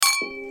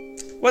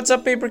What's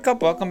up, Paper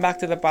Cup? Welcome back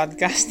to the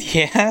podcast.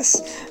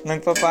 Yes,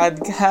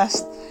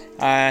 nagpa-podcast.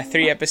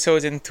 3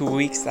 episodes in 2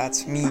 weeks.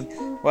 That's me.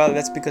 Well,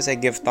 that's because I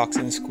give talks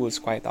in schools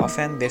quite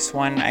often. This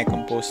one I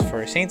composed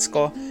for St.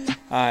 Scho.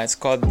 It's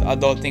called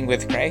Adulting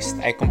with Christ.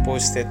 I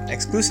composed it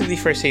exclusively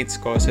for St.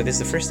 Scho. So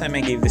this is the first time I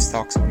gave this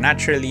talk. So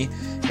naturally,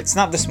 it's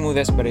not the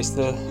smoothest, but I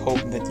still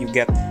hope that you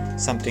get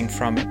something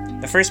from it.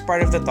 The first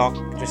part of the talk,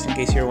 just in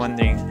case you're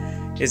wondering,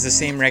 is the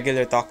same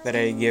regular talk that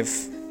I give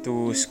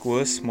to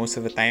schools most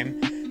of the time,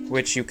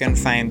 which you can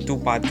find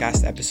 2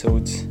 podcast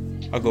episodes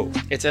ago.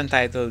 It's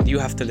entitled You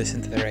Have to Listen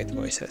to the Right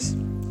Voices.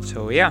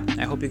 So yeah,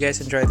 I hope you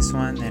guys enjoy this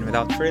one, and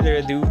without further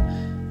ado,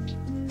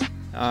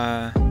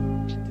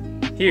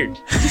 here.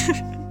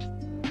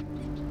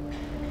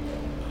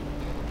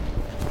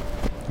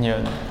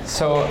 Yun.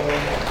 So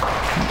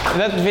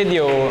that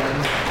video,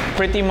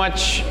 pretty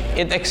much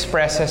it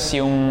expresses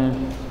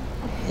yung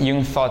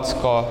thoughts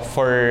ko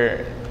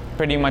for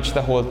pretty much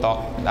the whole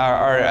talk,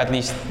 or at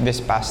least this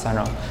past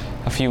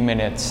a few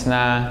minutes.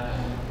 Na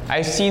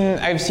I've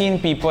seen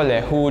people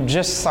who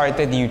just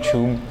started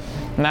YouTube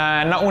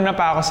na nauna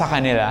pa ako sa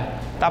kanila,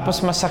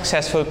 tapos mas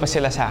successful pa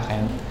sila sa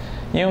akin.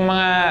 Yung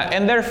mga,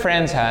 and their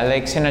friends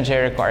like sina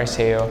Jericho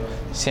Arceo,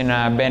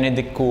 sina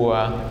Benedict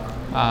Kua,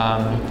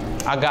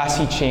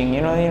 Agassi Ching,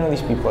 you know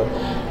these people.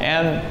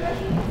 And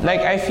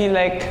like I feel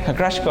like,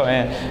 crush ko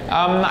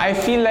I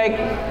feel like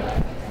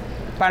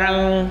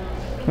parang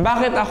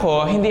bakit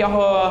ako, hindi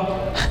ako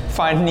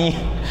funny,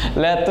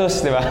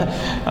 lettuce, di ba?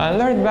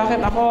 Lord, bakit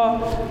ako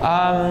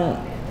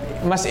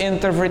mas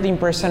introverting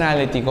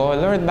personality ko?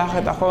 Lord,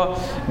 bakit ako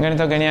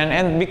ganito, ganyan?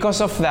 And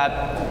because of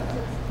that,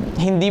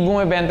 hindi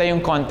bumibenta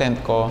yung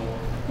content ko.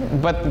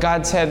 But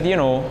God said,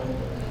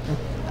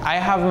 I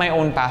have my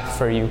own path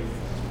for you.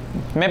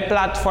 May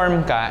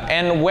platform ka,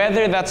 and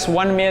whether that's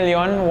 1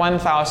 million,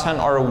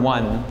 1,000, or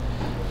 1,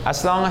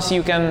 as long as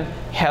you can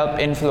help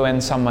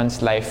influence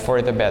someone's life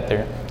for the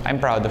better, I'm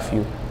proud of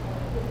you.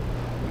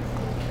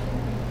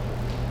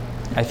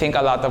 I think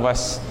a lot of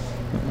us,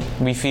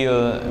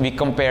 we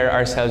compare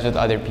ourselves with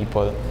other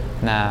people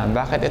na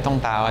bakit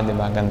itong tao, di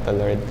ba, ganito,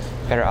 Lord,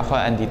 pero ako,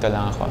 andito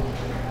lang ako.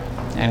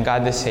 And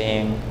God is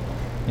saying,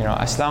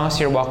 as long as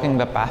you're walking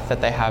the path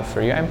that I have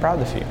for you, I'm proud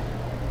of you.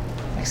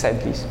 Next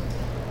slide, please.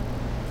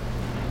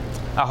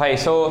 Okay,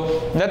 so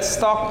let's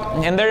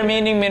talk, in the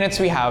remaining minutes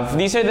we have,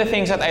 these are the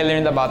things that I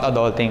learned about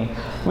adulting.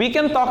 We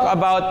can talk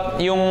about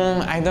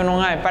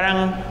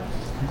parang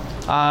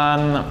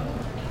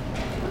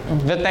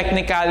the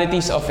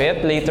technicalities of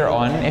it later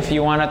on, if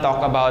you want to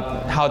talk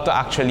about how to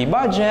actually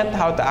budget,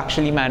 how to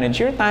actually manage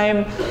your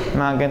time,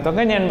 mga ganito,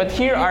 ganyan. But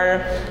here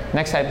are,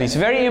 next slide please,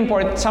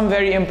 some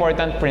very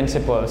important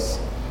principles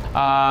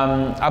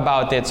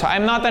about it. So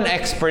I'm not an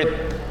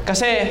expert,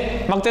 kasi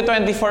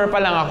magte-24 pa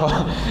lang ako.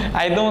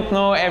 I don't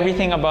know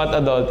everything about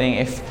adulting.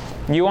 If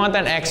you want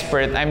an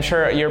expert, I'm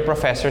sure your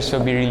professors will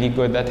be really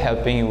good at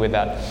helping you with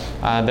that.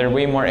 They're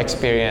way more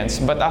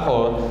experienced. But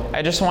ako,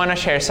 I just want to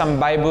share some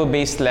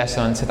Bible-based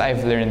lessons that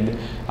I've learned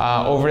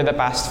over the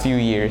past few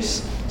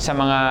years. Sa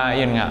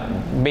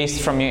mga,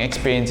 based from yung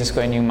experiences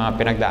ko and yung mga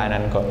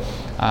pinagdaanan ko.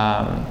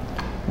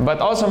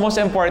 But also, most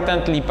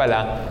importantly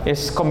pala,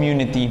 is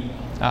community.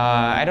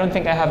 I don't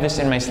think I have this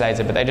in my slides,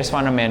 but I just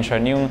want to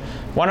mention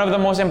one of the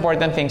most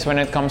important things when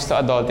it comes to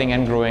adulting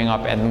and growing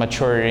up and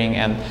maturing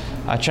and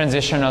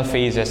transitional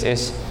phases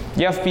is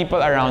you have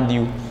people around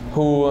you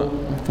who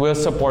will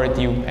support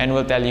you and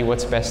will tell you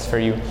what's best for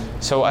you.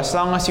 So as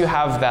long as you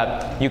have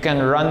that, you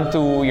can run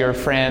to your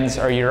friends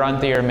or you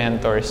run to your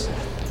mentors,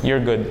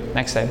 you're good.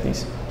 Next slide,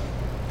 please.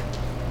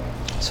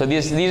 So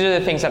these are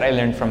the things that I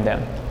learned from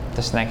them.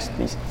 Just next,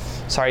 please.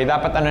 Sorry,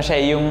 dapat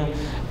siya yung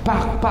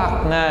pak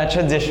na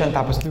transition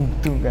tapos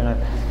ganun.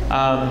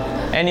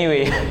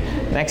 Anyway,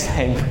 next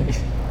slide please.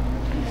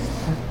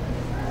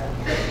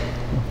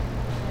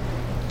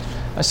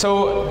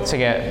 So,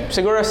 sige,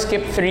 siguro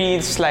skip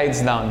 3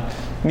 slides down.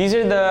 These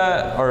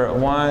are or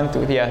 1,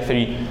 2,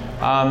 3.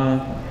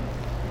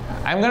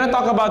 I'm gonna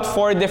talk about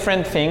 4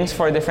 different things,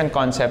 4 different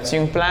concepts.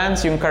 Yung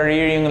plans, yung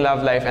career, yung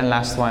love life, and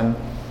last one.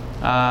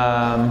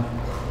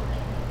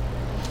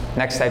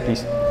 Next slide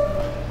please.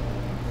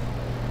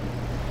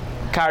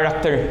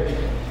 Character.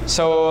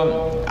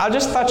 So, I'll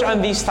just touch on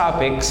these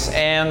topics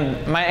and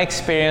my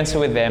experience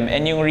with them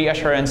and yung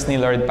reassurance ni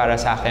Lord para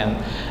sa akin.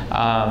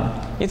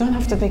 You don't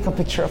have to take a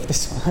picture of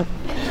this one.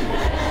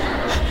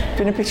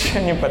 Pinipicture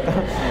niyo pa to.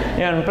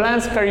 Yan,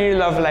 plans, career,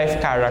 love, life,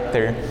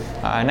 character.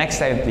 Next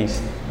slide, please.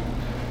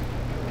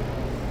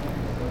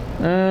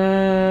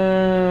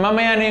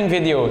 Mamaya na yung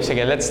video.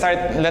 Sige, let's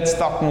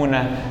talk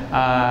muna.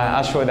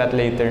 I'll show that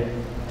later.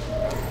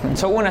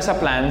 So, una sa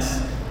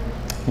plans.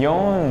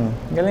 Yun.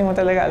 Galing mo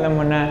talaga, alam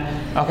mo na.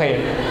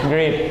 Okay,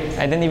 great.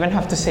 I didn't even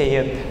have to say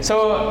it.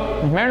 So,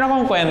 meron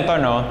akong kwento,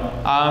 no?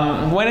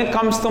 When it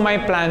comes to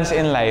my plans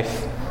in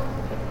life,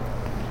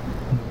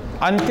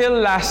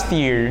 until last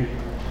year,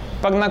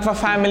 pag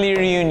nagfa-family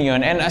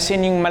reunion, and as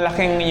in yung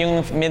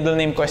middle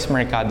name ko is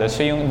Mercado.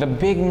 So the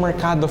big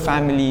Mercado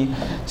family,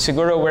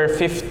 siguro we're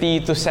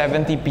 50 to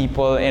 70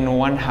 people in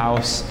one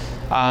house.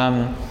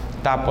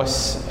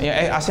 Tapos,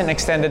 as an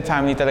extended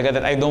family talaga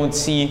that I don't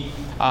see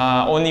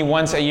only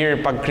once a year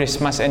pag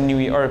Christmas and New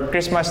Year, or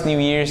Christmas, New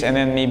Year's, and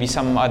then maybe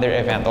some other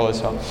event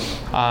also.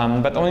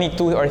 But only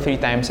 2 or 3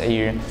 times a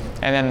year.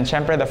 And then,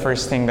 syempre, the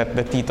first thing that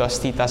the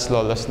titos, titas,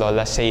 lolos,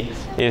 lolas say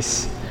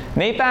is,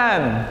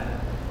 Nathan,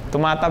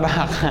 tumataba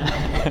ka.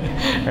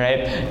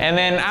 Right? And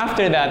then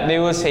after that, they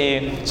will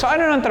say, so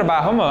ano nang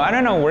trabaho mo?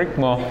 Ano nang work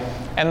mo?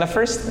 And the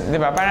first, di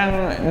ba,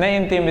 parang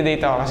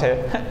na-intimidate ako kasi,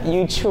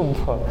 YouTube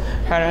po.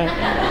 Parang,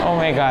 oh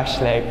my gosh,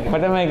 like,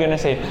 what am I gonna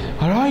say?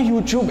 Hala,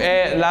 YouTube?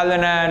 Lalo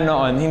na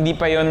noon, hindi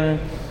pa yun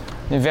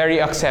very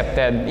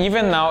accepted.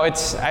 Even now,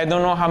 I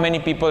don't know how many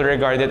people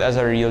regard it as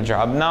a real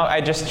job. Now,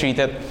 I just treat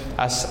it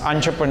as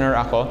entrepreneur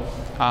ako.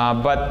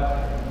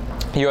 But,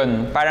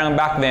 yun, parang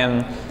back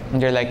then,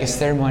 they're like, is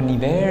there money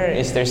there?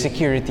 Is there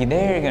security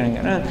there? Ganun,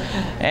 ganun.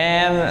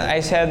 And I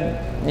said,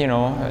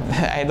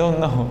 I don't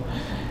know.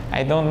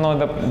 I don't know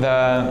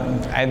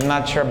I'm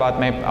not sure about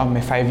my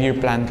 5-year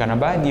plan ka na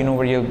ba? Do you know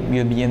where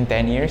you'll be in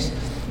 10 years?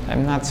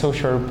 I'm not so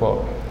sure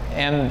po.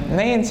 And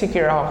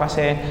na-insecure ako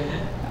kasi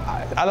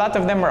a lot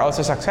of them are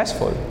also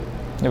successful.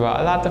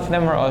 Diba? A lot of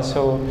them are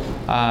also,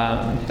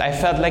 I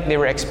felt like they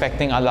were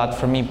expecting a lot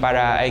from me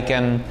para I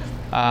can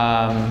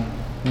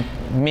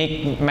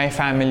make my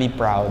family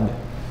proud.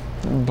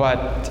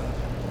 But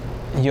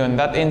yun,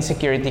 that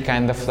insecurity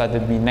kind of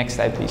flooded me. Next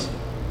slide, please.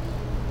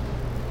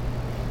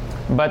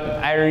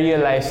 But I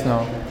realized,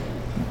 the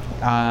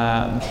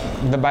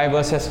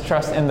Bible says,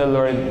 trust in the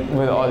Lord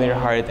with all your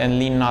heart and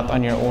lean not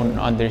on your own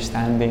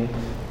understanding.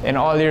 In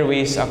all your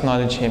ways,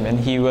 acknowledge Him, and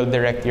He will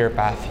direct your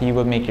path. He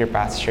will make your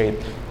path straight.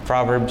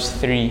 Proverbs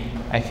 3,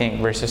 I think,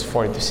 verses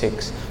 4 to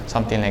 6,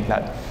 something like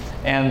that.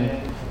 And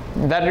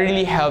that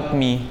really helped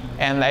me.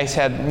 And I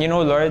said,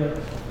 Lord,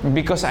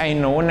 because I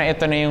know na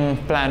ito na yung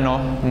plano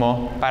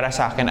mo para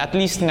sa akin, at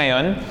least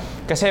ngayon,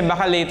 kasi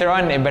baka later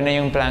on, iba na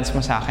yung plans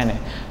mo sa akin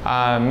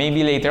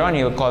maybe later on,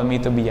 you'll call me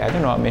to be,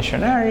 a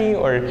missionary,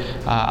 or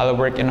I'll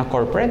work in a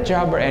corporate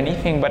job or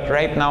anything. But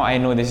right now, I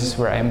know this is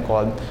where I'm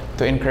called,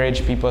 to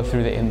encourage people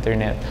through the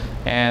internet.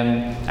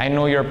 And I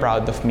know you're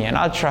proud of me, and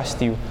I'll trust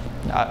you.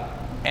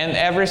 And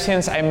ever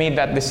since I made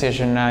that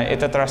decision na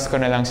itatrust ko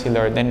na lang si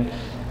Lord, and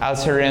I'll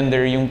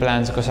surrender yung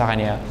plans ko sa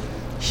Kanya,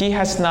 He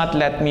has not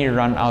let me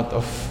run out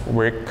of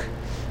work.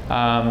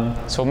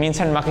 So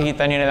minsan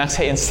makikita niyo na lang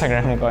sa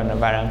Instagram ko na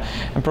parang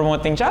I'm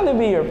promoting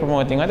Jollibee or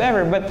promoting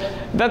whatever, but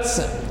that's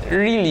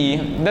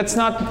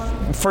not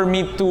for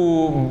me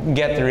to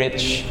get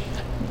rich.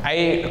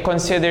 I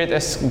consider it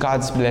as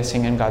God's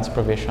blessing and God's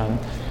provision.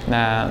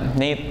 Na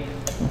Nate,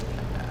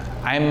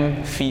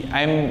 I'm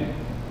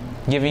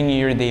giving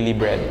you your daily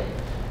bread.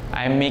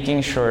 I'm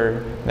making sure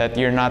that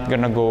you're not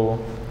gonna go,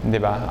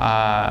 diba?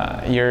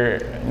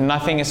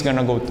 Nothing is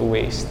gonna go to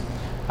waste.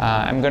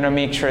 I'm gonna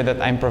make sure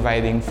that I'm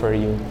providing for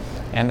you.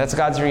 And that's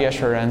God's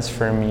reassurance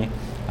for me.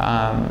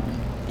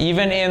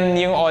 Even in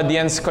yung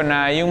audience ko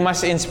na, yung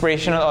mas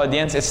inspirational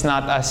audience, it's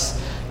not as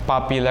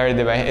popular,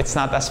 diba? It's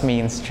not as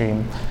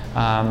mainstream.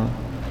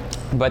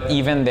 But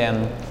even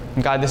then,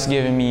 God has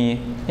given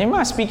me yung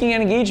mga speaking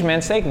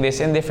engagements like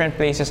this in different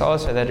places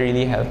also that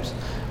really helps.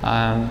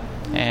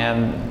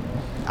 And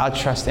I'll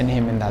trust in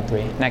Him in that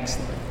way. Next.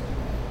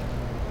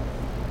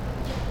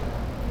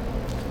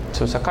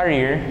 So sa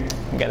career,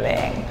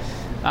 galing.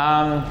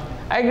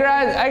 I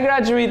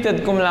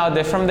graduated cum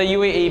laude from the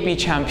UAAP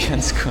Champion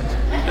School.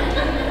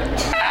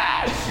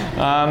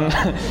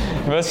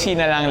 We'll see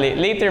na lang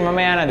later,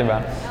 mamaya na,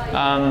 diba?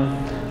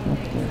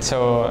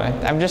 So,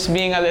 I'm just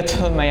being a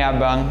little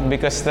mayabang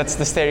because that's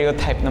the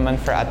stereotype naman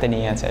for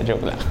Ateneans.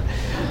 Joke lang.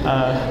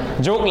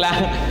 Joke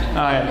lang.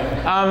 Okay.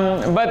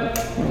 But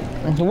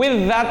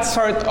with that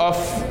sort of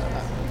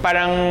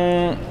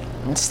parang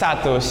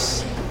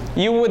status,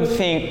 you would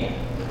think,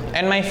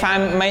 and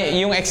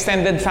yung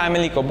extended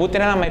family ko, buti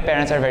na lang my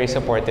parents are very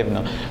supportive,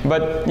 no?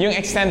 But yung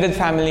extended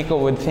family ko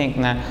would think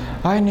na,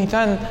 ay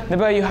Nathan, di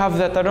ba you have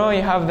that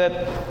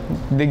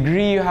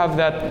degree, you have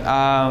that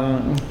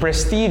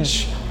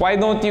prestige. Why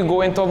don't you go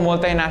into a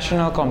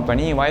multinational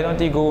company? Why don't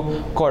you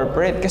go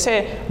corporate?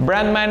 Kasi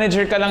brand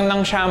manager ka lang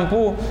ng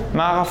shampoo,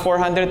 makaka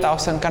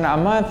 400,000 ka na a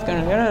month,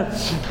 ganun.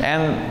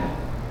 And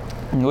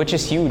which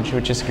is huge,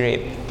 which is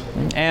great.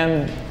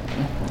 And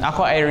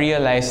I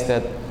realized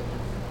that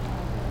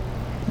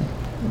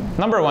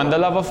number one, the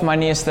love of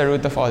money is the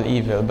root of all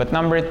evil. But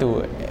number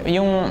two,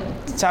 yung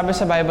sabi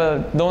sa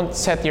Bible, don't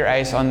set your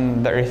eyes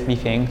on the earthly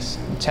things.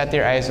 Set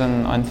your eyes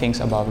on things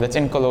above. That's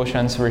in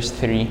Colossians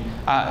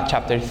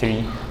chapter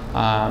 3.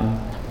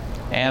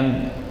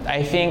 And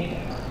I think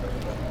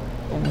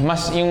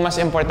yung mas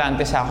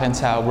importante sa akin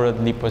sa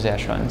worldly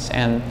possessions.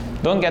 And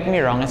don't get me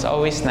wrong, it's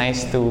always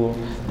nice to,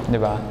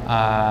 diba,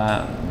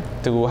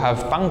 to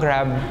have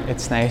pang-grab.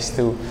 It's nice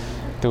to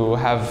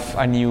have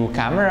a new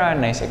camera,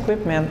 nice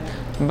equipment.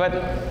 But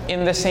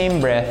in the same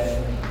breath,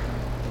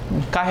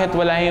 kahit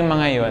wala yung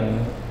mga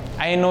yun,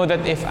 I know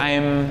that if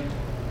I'm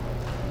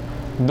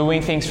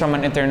doing things from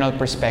an eternal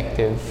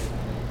perspective,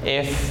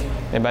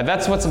 diba,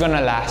 that's what's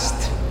gonna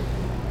last.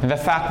 the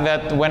fact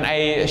that when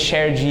I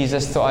share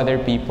Jesus to other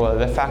people,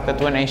 the fact that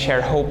when I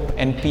share hope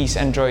and peace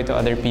and joy to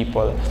other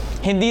people,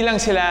 hindi lang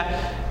sila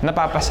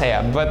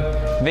napapasaya,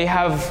 but they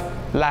have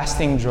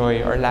lasting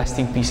joy or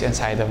lasting peace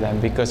inside of them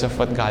because of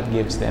what God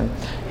gives them.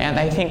 And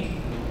I think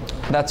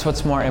that's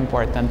what's more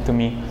important to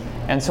me.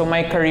 And so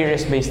my career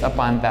is based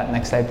upon that.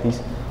 Next slide,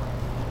 please.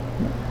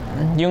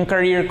 Yung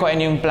career ko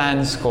and yung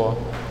plans ko,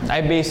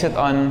 I base it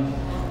on,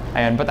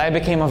 ayun, but I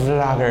became a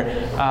vlogger.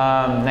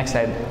 Next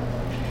slide.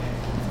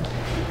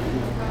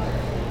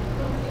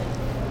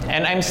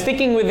 And I'm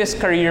sticking with this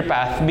career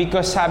path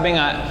because sabi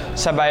nga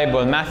sa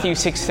Bible, Matthew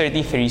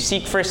 6:33,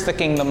 seek first the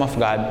kingdom of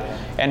God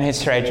and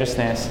His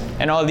righteousness,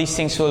 and all these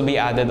things will be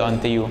added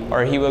unto you,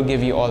 or He will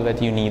give you all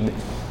that you need.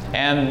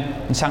 And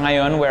sa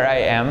ngayon, where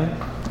I am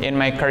in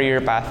my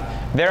career path,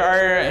 there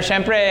are,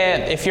 syempre,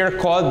 if you're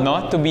called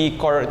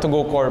to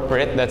go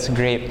corporate, that's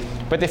great.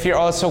 But if you're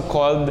also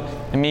called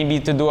maybe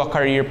to do a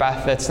career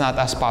path that's not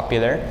as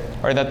popular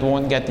or that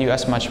won't get you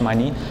as much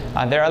money,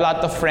 there are a lot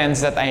of friends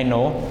that I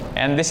know,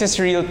 and this is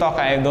real talk,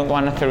 I don't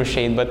want to throw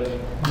shade, but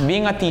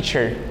being a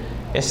teacher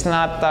is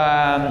not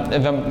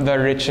the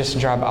richest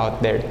job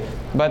out there.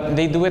 But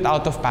they do it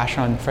out of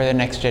passion for the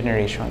next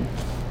generation.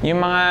 Yung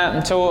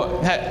mga,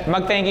 so,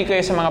 mag-thank you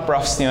kayo sa mga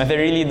profs niyo.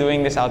 They're really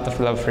doing this out of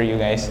love for you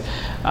guys.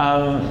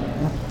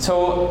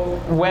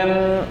 So,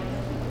 when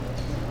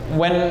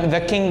the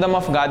kingdom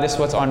of God is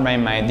what's on my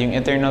mind, yung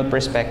eternal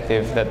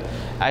perspective that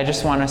I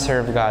just want to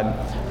serve God,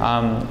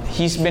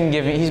 He's been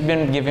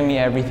giving me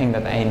everything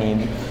that I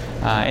need,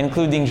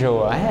 including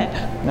Joe.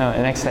 No,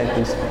 next slide,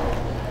 please.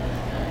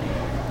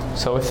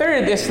 So,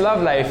 third is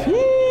love life.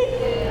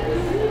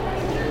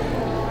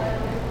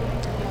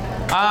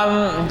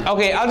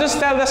 Okay, I'll just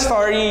tell the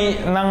story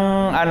ng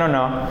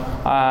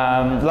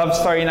love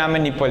story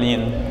namin ni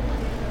Pauline.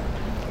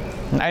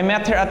 I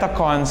met her at a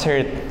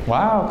concert.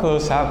 Wow,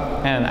 close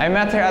up. And I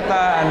met her at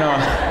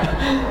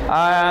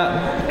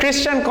a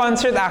Christian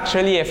concert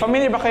actually.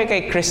 Familiar ba kayo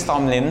kay Chris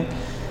Tomlin?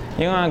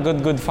 Yung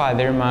good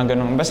father, mga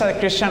ganun. Basta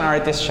Christian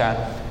artist siya.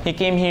 He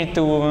came here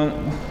to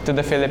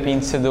the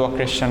Philippines to do a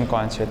Christian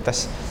concert.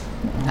 Tas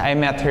I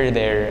met her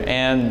there,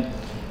 and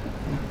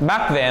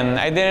back then,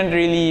 I didn't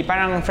really,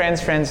 parang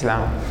friends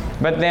lang.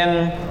 But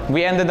then,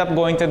 we ended up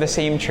going to the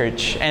same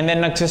church. And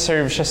then,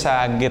 nagsiserve siya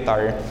sa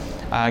guitar.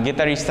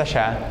 Gitarista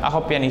siya.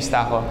 Ako,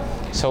 pianista ako.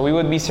 So, we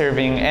would be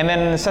serving. And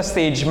then, sa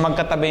stage,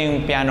 magkatabi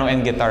yung piano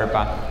and guitar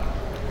pa.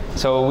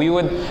 So,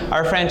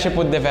 our friendship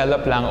would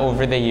develop lang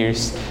over the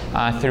years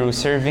through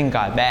serving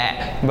God.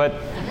 But,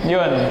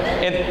 yun,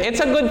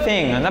 it's a good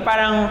thing. Na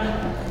parang,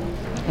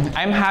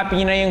 I'm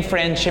happy na yung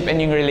friendship and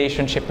yung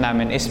relationship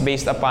namin is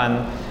based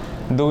upon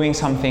doing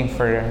something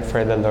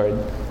for the Lord.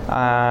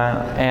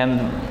 And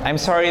I'm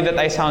sorry that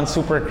I sound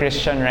super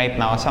Christian right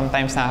now.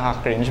 Sometimes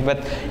nakaka-cringe,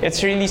 but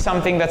it's really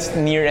something that's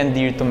near and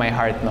dear to my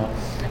heart, no?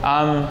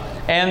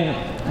 And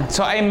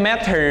so I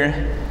met her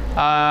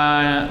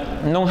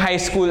nung high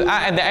school.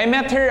 I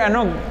met her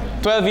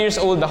 12 years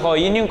old ako.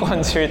 Yun yung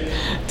concert.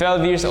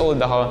 12 years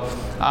old ako.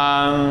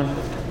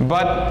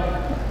 But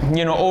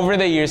over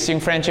the years, yung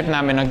friendship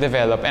namin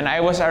nag-develop. And I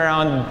was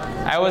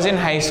in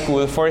high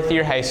school, 4th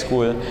year high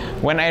school,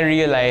 when I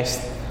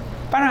realized,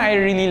 parang I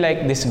really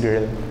like this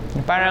girl.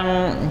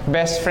 Parang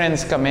best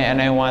friends kami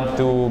and I want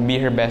to be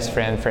her best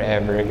friend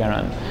forever,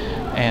 ganon.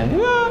 And,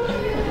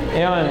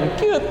 yun,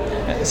 cute.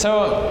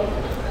 So,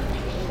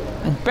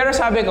 pero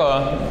sabi ko,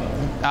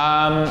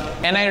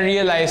 and I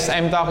realized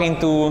I'm talking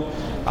to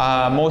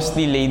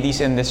mostly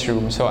ladies in this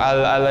room, so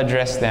I'll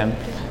address them,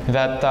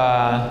 that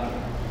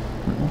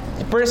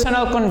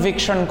personal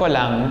conviction ko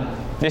lang,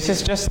 this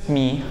is just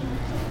me,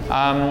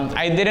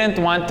 I didn't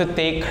want to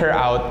take her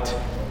out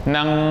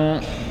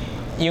ng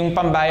yung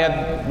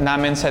pambayad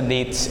namin sa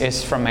dates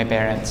is from my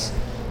parents.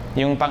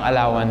 Yung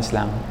pang-allowance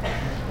lang.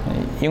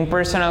 Yung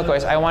personal ko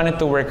is I wanted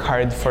to work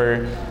hard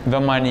for the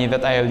money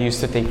that I'll use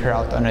to take her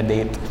out on a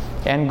date.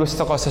 And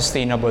gusto ko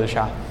sustainable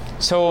siya.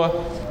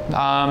 So,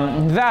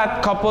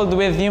 that coupled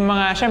with yung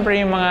mga, syempre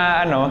yung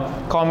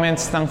mga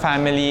comments ng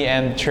family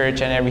and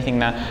church and everything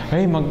na,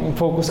 hey,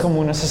 mag-focus ka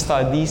muna sa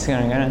studies,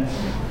 ganun.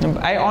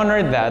 I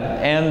honored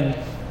that, and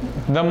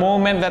the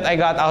moment that I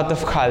got out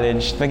of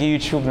college,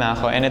 nag-YouTube na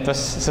ako, and it was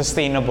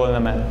sustainable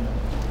naman.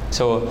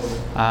 So,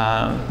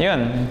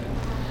 yun,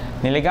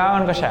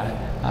 niligawan ko siya.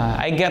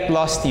 I get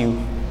lost you.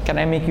 Can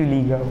I make you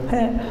ligaw?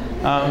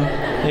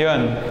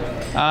 Yun.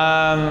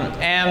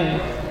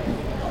 And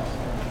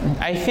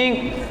I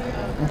think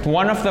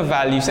one of the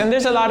values, and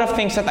there's a lot of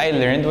things that I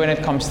learned when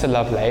it comes to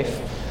love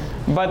life,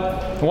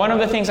 but one of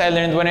the things I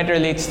learned when it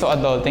relates to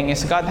adulting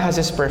is God has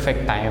His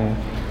perfect time.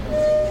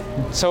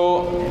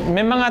 So,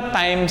 may mga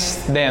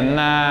times din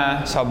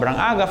na sobrang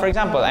aga. For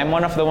example, I'm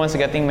one of the ones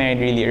getting married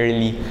really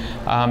early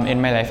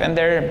in my life. And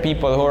there are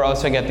people who are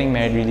also getting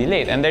married really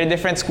late. And there are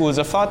different schools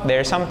of thought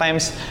there.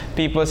 Sometimes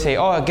people say,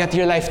 oh, get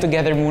your life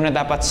together muna.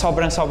 Dapat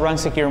sobrang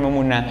secure mo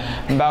muna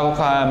bago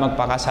ka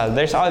magpakasal.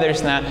 There's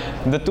others na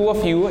the two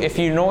of you, if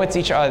you know it's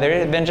each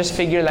other, then just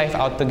figure life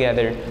out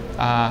together.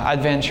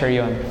 Adventure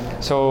yun.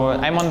 So,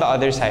 I'm on the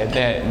other side.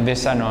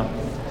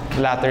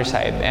 latter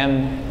side.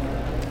 And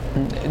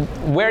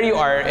where you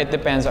are, it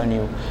depends on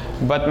you.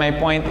 But my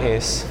point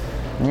is,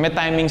 may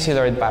timing si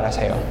Lord para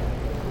sa'yo.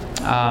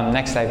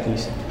 Next slide,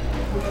 please.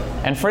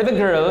 And for the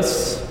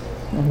girls,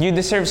 you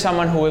deserve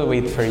someone who will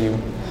wait for you.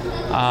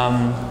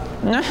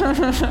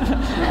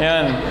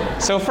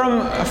 So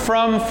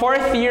from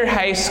fourth year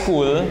high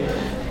school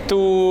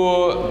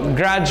to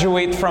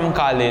graduate from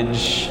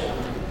college,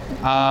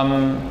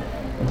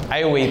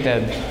 I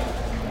waited.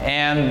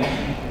 And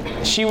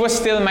she was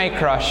still my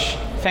crush.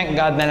 Thank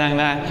God na lang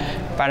na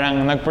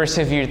parang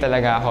nag-persevere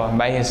talaga ako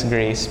by His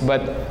grace.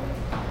 But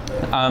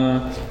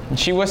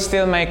she was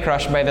still my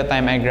crush by the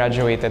time I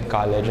graduated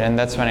college. And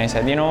that's when I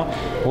said, you know,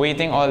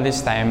 waiting all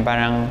this time,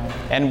 parang,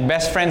 and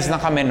best friends na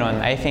kami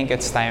nun, I think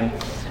it's time.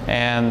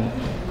 And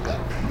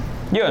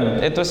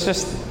yun, it was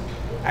just,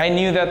 I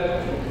knew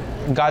that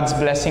God's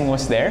blessing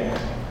was there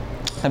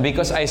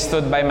because I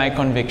stood by my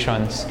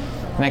convictions.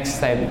 Next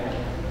slide.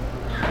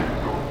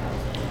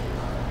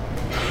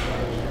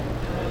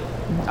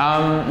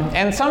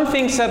 And some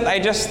things that I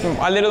just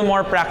a little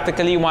more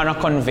practically want to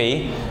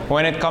convey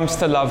when it comes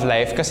to love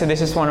life, because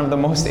this is one of the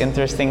most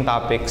interesting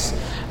topics.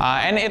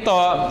 And ito,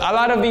 a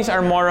lot of these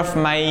are more of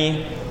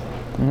my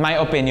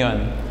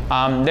opinion.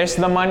 There's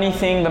the money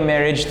thing, the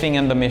marriage thing,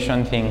 and the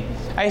mission thing.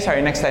 Ay,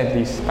 sorry, next slide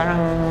please.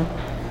 Parang,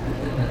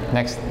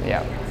 next,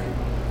 yeah.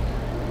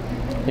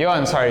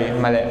 Yun, sorry,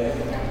 mali.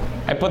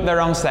 I put the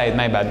wrong slide,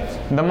 my bad.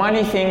 The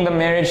money thing, the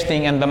marriage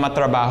thing, and the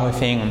matrabaho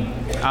thing.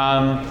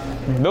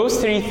 Those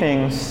three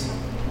things,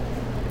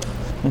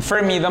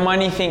 for me, the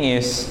money thing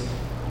is,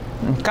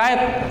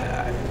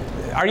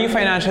 are you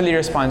financially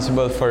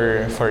responsible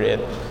for it?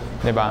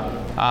 Diba?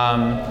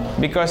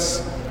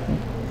 Because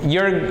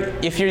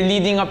if you're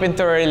leading up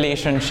into a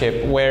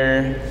relationship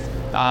where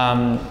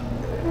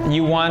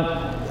you want,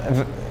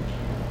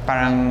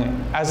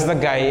 parang, as the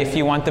guy, if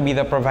you want to be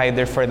the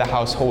provider for the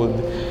household,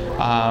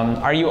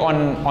 are you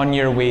on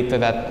your way to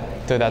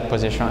that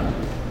position?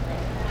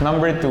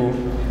 Number two,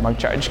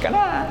 mag-charge ka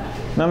na.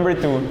 Number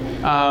two,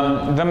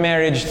 the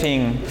marriage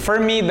thing. For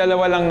me,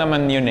 dalawa lang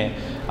naman yun eh.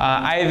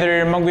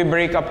 Either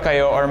magbe-break up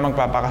kayo or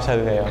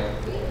magpapakasal kayo.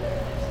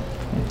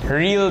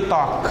 Real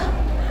talk.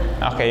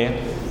 Okay?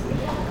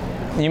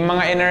 Yung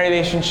mga in a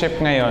relationship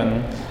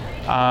ngayon,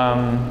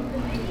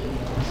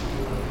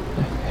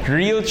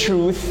 real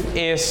truth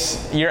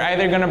is you're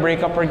either gonna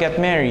break up or get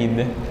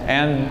married.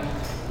 And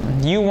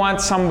you want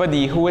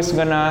somebody who is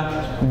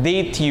gonna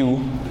date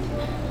you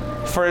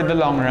for the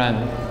long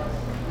run.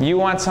 You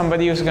want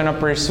somebody who's gonna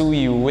pursue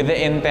you with the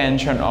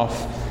intention of,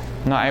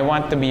 no, I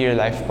want to be your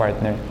life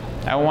partner.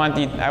 I want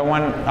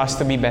us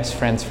to be best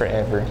friends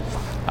forever.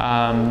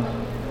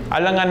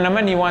 Alangan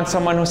naman, you want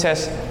someone who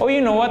says, oh,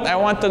 you know what, I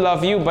want to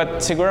love you,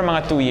 but siguro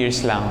mga 2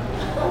 years lang.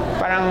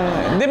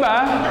 Parang, di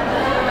ba?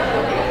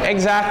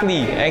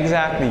 Exactly.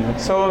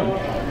 So,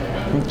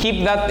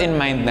 keep that in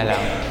mind na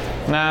lang.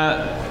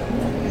 Na,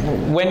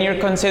 when you're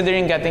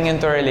considering getting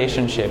into a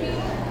relationship,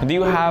 do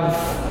you have,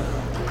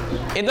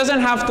 it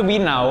doesn't have to be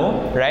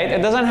now, right?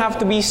 It doesn't have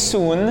to be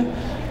soon,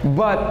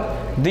 but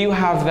do you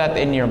have that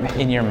in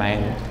your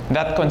mind?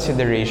 That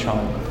consideration.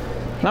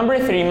 Number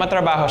 3,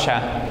 matrabaho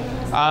siya.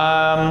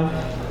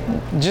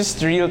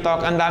 Just real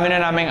talk, ang dami na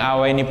naming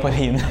away ni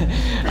Pauline.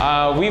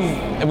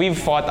 We've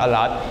fought a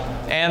lot,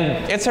 and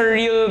it's a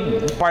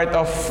real part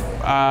of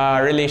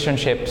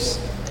relationships.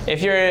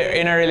 If you're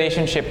in a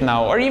relationship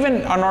now, or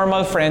even a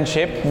normal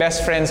friendship,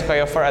 best friends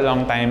kayo for a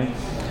long time,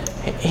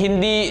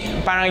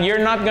 parang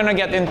you're not gonna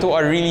get into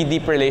a really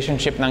deep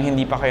relationship nang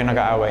hindi pa kayo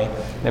nag-aaway,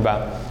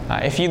 diba?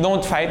 If you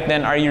don't fight,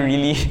 then are you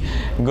really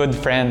good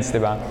friends,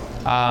 diba?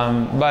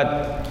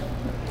 But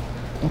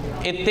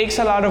it takes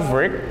a lot of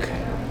work.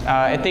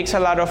 It takes a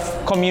lot of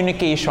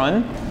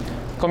communication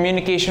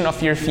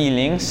of your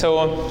feelings.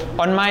 So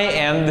on my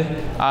end,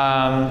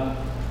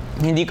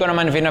 hindi ko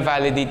naman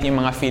vina-validate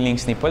yung mga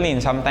feelings ni Pauline.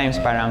 Sometimes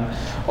parang,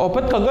 oh,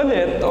 ba't ka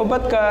galit? Oh,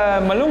 ba't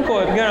ka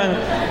malungkot? Ganun.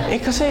 Eh,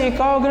 kasi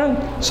ikaw, ganun.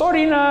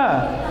 Sorry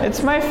na.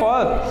 It's my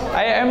fault.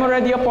 I'm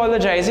already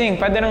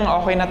apologizing. Pwede nang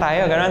okay na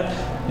tayo. Ganun.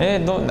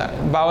 Eh,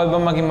 bawal ba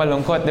maging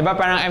malungkot? Diba?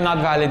 Parang I'm not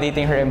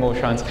validating her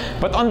emotions.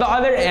 But on the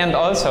other end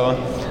also,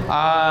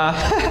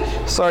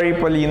 sorry,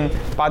 Pauline.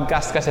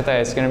 Podcast kasi to.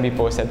 It's gonna be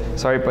posted.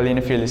 Sorry, Pauline,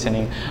 if you're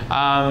listening.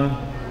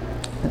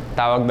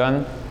 Tawag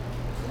doon.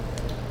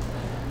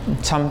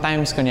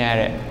 Sometimes,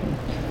 kunyari,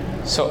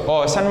 so,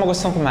 saan mo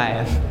gustong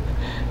kumain?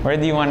 Where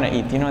do you want to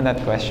eat? You know that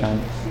question?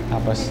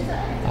 Tapos,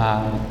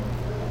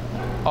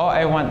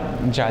 I want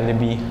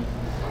Jollibee.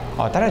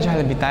 Tara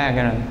Jollibee tayo,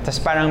 ganun.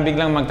 Tapos parang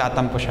biglang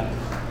magtatampo siya.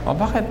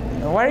 Bakit?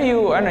 Why are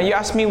you, you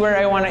asked me where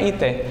I want to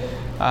eat eh.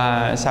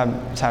 Sabi,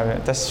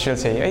 tapos she'll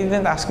say, you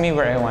didn't ask me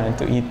where I wanted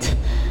to eat.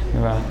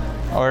 Diba?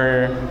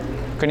 Or,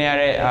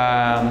 kunyari,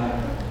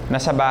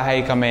 nasa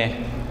bahay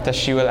kami,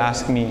 tapos she will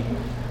ask me,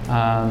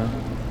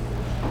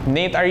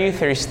 Nate, are you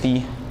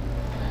thirsty?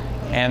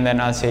 And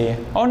then I'll say,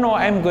 oh no,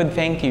 I'm good,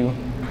 thank you.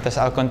 Tapos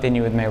I'll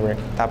continue with my work.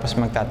 Tapos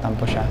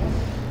magtatampo siya.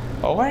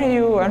 Why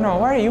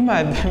are you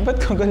mad? Ba't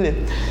ka galit?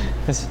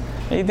 Tapos,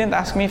 you didn't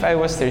ask me if I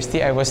was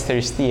thirsty. I was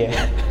thirsty eh.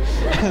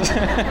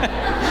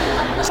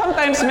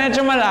 Sometimes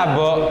medyo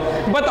malabo,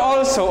 but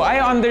also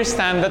I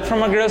understand that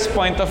from a girl's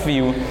point of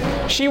view,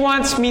 she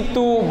wants me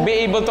to be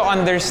able to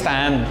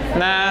understand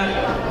na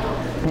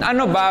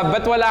ano ba,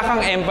 ba't wala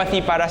kang empathy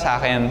para sa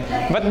akin?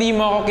 Ba't di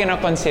mo ako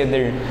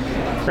kina-consider?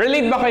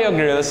 Relate ba kayo,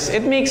 girls?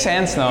 It makes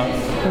sense, no?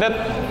 That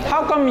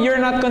how come you're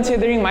not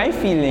considering my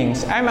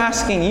feelings? I'm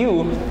asking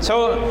you.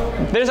 So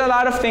there's a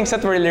lot of things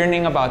that we're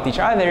learning about each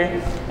other,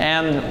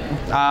 and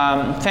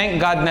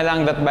thank God na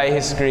lang that by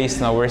His grace,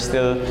 no, we're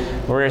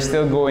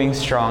still going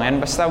strong.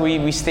 And basta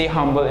we stay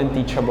humble and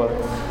teachable.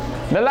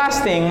 The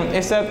last thing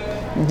is that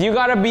you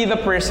gotta be the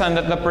person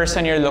that the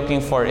person you're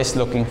looking for is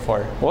looking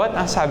for. What?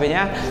 Ang sabi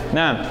niya?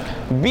 Na,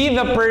 be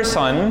the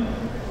person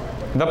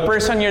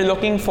you're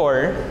looking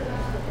for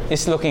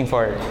is looking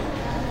for.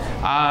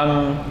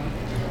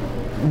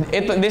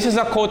 This is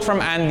a quote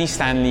from Andy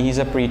Stanley. He's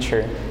a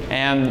preacher.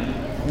 And,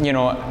 you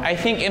know, I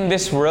think in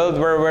this world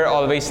where we're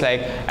always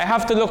like, I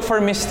have to look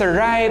for Mr.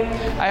 Right,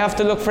 I have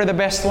to look for the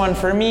best one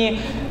for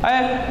me.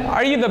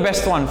 Are you the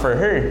best one for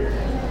her?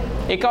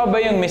 Ikaw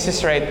ba yung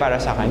Mrs. Right para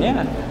sa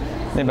kanya?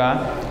 Diba?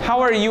 How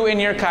are you in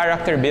your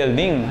character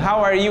building? How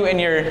are you in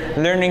your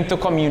learning to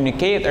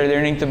communicate or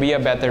learning to be a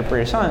better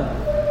person?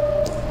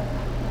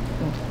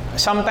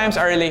 Sometimes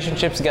our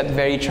relationships get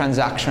very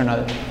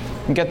transactional,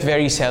 get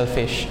very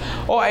selfish.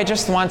 Oh, I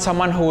just want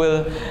someone who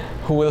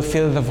will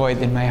fill the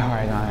void in my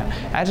heart.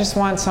 I just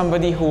want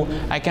somebody who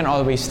I can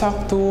always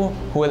talk to,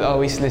 who will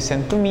always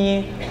listen to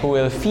me, who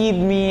will feed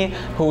me,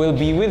 who will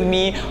be with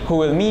me, who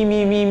will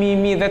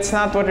me. That's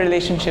not what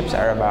relationships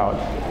are about.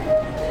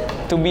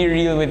 To be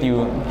real with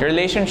you,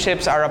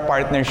 relationships are a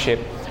partnership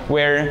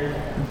where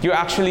you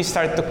actually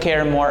start to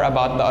care more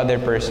about the other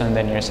person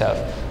than yourself.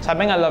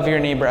 Sabi nga, love your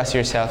neighbor as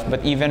yourself,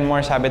 but even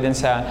more sabi din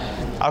sa,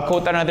 I'll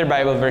quote another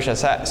Bible verse,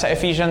 sa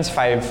Ephesians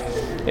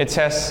 5, it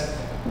says,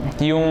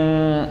 the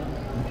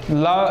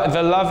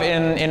love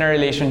in a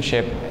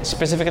relationship,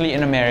 specifically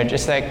in a marriage,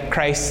 is like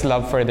Christ's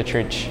love for the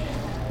church.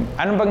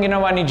 Ano bang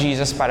ginawa ni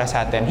Jesus para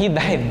sa atin? He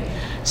died.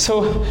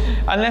 So,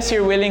 unless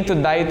you're willing to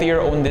die to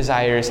your own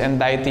desires and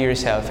die to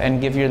yourself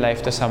and give your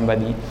life to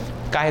somebody,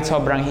 kahit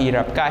sobrang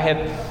hirap, kahit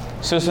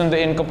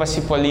susunduin ko pa si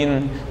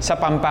Pauline sa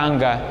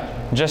Pampanga,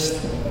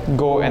 just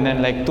go and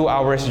then like 2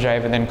 hours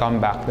drive and then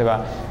come back,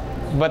 diba?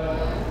 But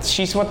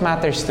she's what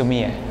matters to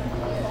me.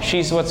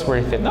 She's what's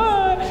worth it.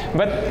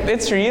 But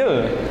it's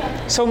real.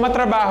 So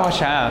matrabaho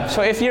siya.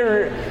 So if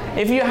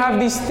you have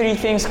these three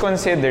things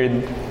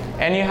considered,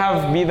 and you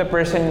have be the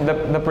person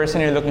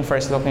you're looking for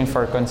is looking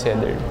for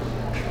considered,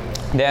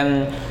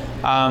 then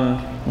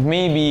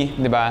maybe,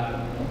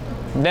 diba?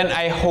 Then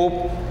I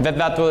hope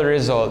that will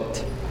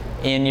result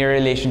in your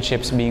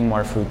relationships being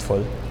more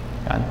fruitful.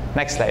 Yan.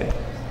 Next slide.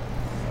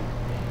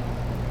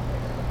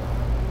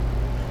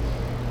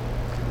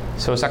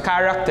 So sa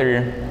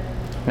character,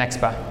 next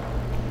pa.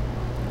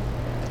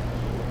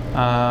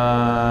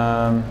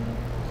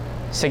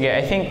 Sige,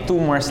 I think 2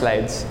 more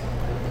slides.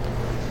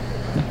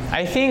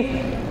 I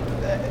think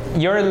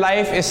your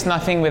life is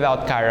nothing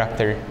without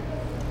character.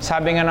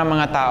 Sabi nga ng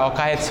mga tao,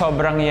 kahit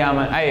sobrang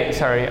yaman,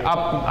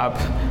 up,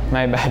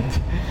 my bad.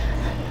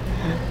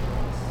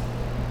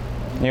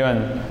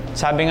 Yun.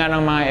 Sabi nga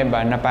ng mga iba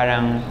na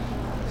parang,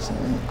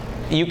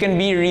 you can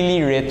be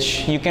really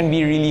rich, you can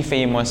be really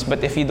famous,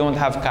 but if you don't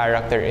have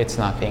character, it's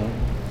nothing.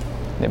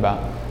 Diba?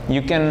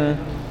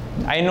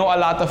 I know a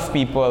lot of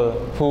people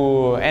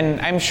who, and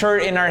I'm sure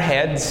in our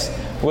heads,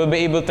 we'll be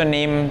able to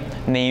name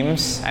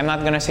names. I'm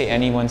not gonna say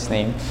anyone's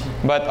name,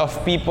 but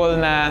of people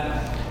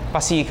na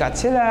pasikat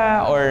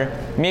sila, or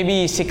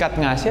maybe sikat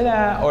nga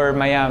sila, or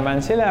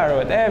mayaman sila, or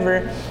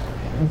whatever,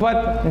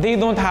 but they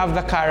don't have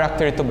the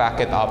character to back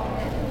it up.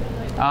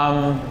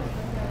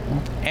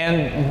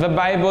 And the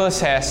Bible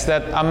says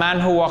that a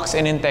man who walks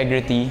in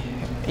integrity,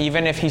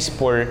 even if he's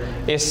poor,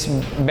 is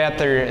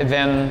better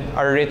than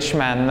a rich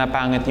man na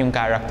pangit yung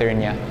character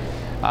niya.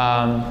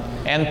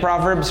 And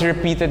Proverbs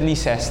repeatedly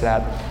says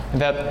that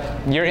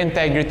your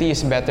integrity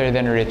is better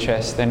than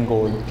riches, than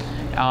gold.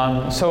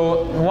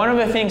 So three of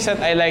the things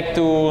that I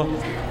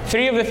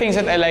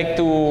like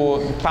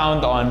to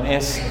pound on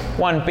is,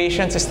 1,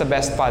 patience is the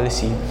best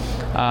policy.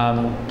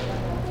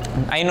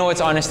 I know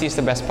honesty is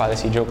the best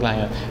policy, joke lang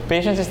yun.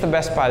 Patience is the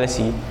best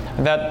policy.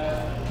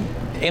 That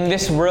in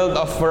this world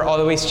of we're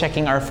always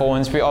checking our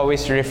phones, we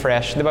always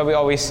refresh, diba? We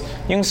always,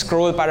 yung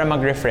scroll para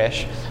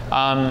mag-refresh.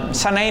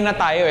 Sanay na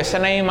tayo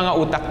sanay yung mga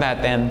utak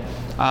natin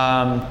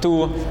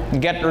to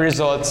get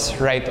results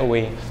right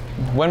away.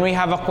 When we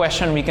have a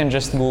question, we can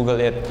just Google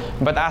it.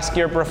 But ask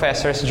your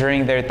professors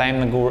during their time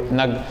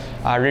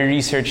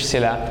re-research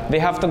sila, they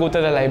have to go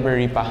to the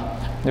library pa.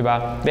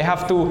 Diba? They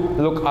have to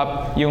look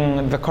up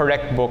the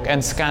correct book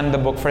and scan the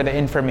book for the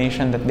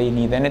information that they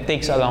need, and it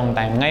takes a long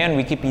time. Ngayon,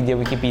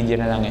 Wikipedia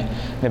na lang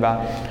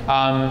diba?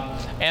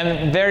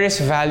 And there is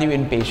value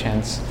in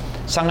patience.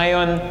 Sa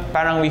ngayon,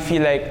 parang we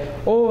feel like,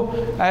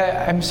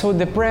 I'm so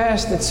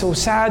depressed, it's so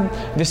sad,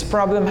 this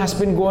problem has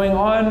been going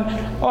on.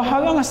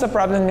 How long has the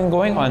problem been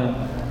going on?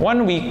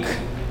 1 week.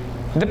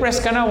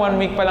 Depressed ka na, 1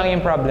 week pa lang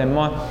yung problem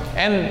mo.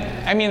 And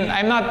I mean,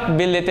 I'm not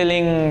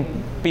belittling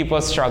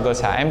people's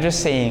struggles. I'm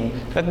just saying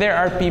that there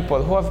are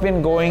people who have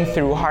been going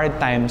through hard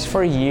times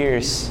for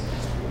years.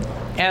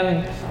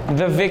 And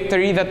the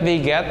victory that they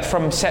get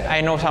from,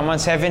 I know someone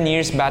 7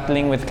 years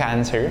battling with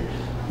cancer,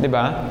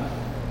 diba?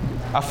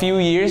 A few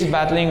years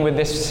battling with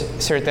this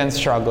certain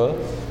struggle,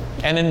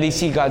 and then they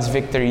see God's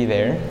victory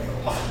there.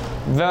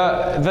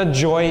 The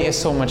joy is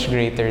so much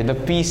greater. The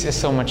peace is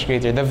so much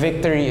greater. The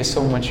victory is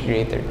so much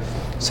greater.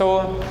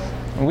 So,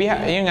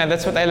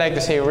 that's what I like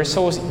to say. We're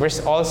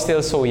all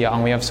still so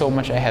young. We have so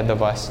much ahead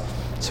of us.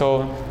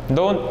 So,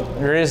 don't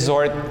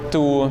resort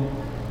to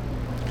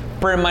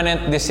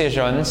permanent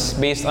decisions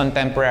based on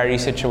temporary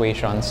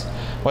situations.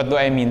 What do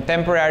I mean?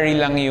 Temporary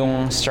lang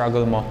yung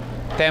struggle mo.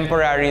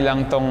 Temporary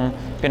lang tong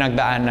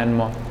pinagdaanan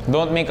mo.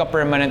 Don't make a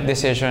permanent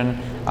decision.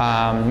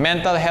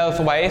 Mental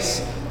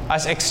health-wise,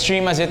 as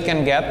extreme as it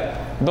can get,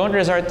 don't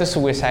resort to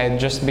suicide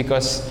just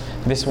because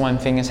this one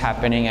thing is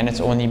happening and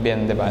it's only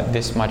been, diba,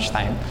 this much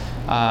time.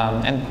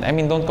 And I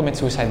mean, don't commit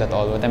suicide at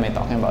all. What am I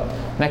talking about?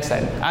 Next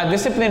slide.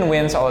 Discipline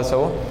wins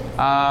also.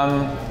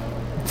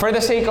 For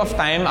the sake of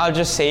time, I'll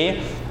just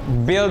say,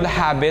 build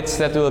habits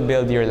that will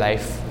build your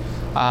life.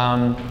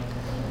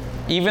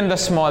 Even the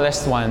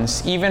smallest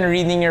ones, even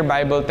reading your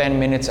Bible 10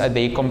 minutes a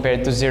day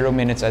compared to 0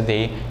 minutes a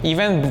day,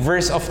 even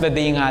verse of the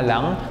day nga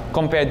lang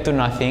compared to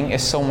nothing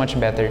is so much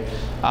better.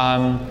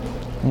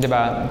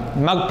 Diba?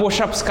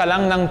 Mag-push-ups ka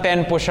lang ng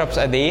 10 push-ups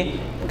a day,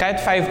 kahit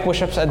 5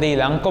 push-ups a day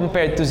lang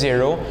compared to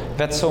 0,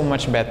 that's so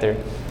much better.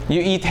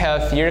 You eat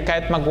healthier,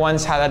 kahit mag 1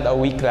 salad a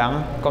week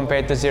lang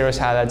compared to 0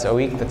 salads a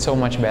week, that's so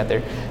much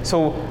better.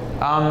 So,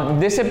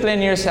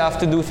 discipline yourself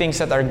to do things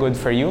that are good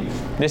for you.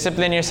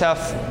 Discipline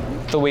yourself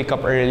to wake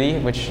up early,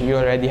 which you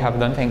already have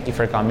done. Thank you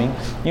for coming.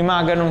 Yung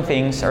mga ganong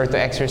things, or to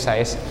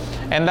exercise.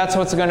 And that's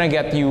what's gonna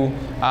get you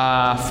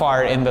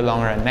far in the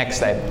long run. Next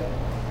slide.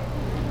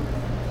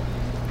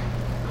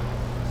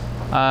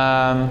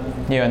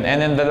 Yun.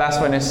 And then the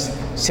last one is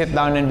sit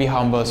down and be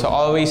humble. So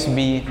always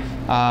be,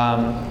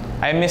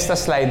 I missed a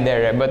slide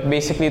there, but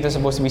basically it was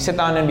supposed to be sit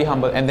down and be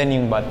humble, and then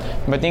yung but.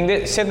 But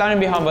yung sit down and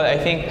be humble, I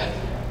think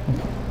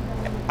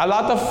a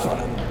lot of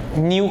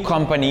new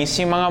companies,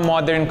 yung mga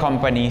modern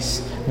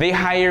companies, they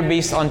hire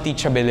based on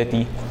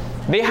teachability.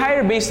 They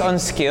hire based on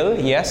skill,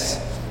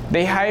 yes.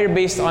 They hire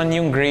based on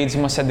yung grades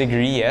mo sa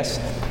degree, yes.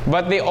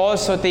 But they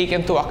also take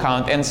into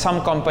account, and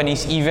some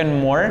companies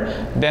even more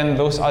than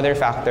those other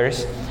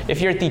factors, if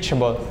you're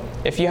teachable,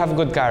 if you have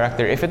good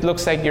character, if it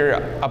looks like you're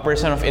a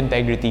person of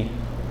integrity,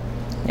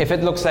 if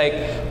it looks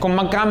like kung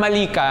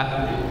magkamali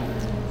ka,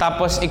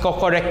 tapos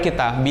iko-correct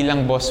kita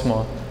bilang boss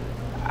mo,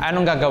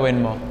 anong gagawin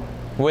mo?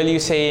 Will you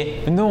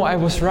say, no, I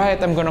was right,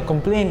 I'm gonna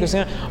complain?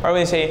 Or will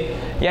you say,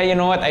 yeah, you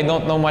know what, I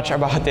don't know much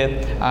about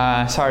it.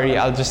 Sorry,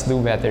 I'll just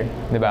do better.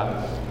 Diba?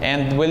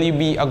 And will you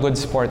be a good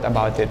sport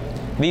about it?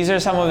 These are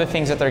some of the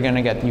things that are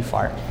gonna get you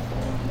far.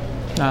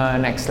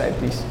 Next slide,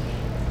 please.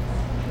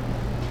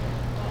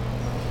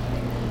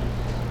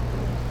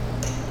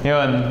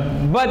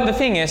 Yun. But the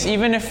thing is,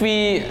 even if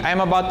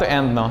I'm about to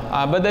end now,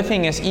 but the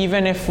thing is,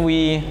 even if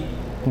we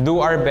do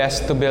our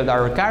best to build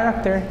our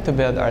character, to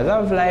build our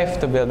love life,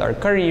 to build our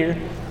career,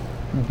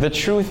 the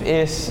truth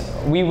is,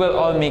 we will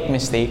all make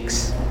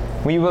mistakes.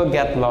 We will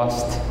get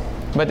lost.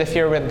 But if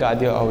you're with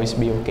God, you'll always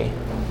be okay.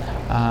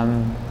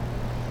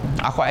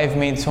 I've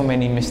made so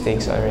many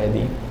mistakes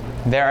already.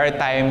 There are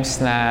times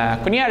na,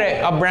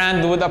 kunyari, a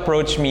brand would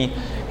approach me,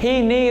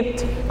 hey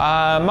Nate,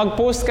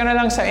 mag-post ka na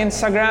lang sa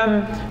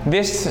Instagram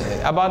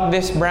about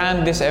this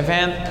brand, this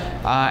event,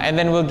 and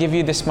then we'll give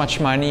you this much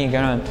money.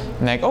 Ganon.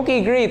 I'm like,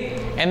 okay, great.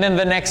 And then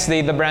the next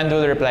day, the brand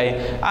will reply,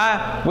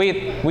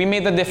 wait, we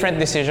made a different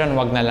decision,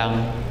 wag na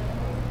lang.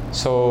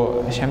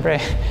 So, syempre,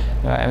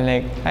 I'm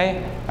like,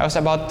 I was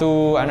about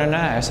to,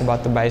 I was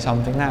about to buy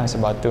something na.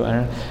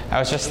 I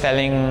was just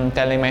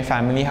telling my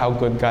family how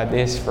good God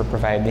is for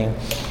providing.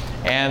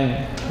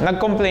 And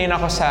nag-complain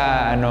ako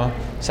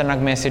sa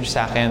nag-message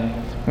sa akin.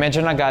 Medyo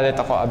nagalit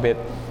ako a bit.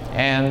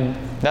 And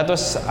that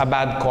was a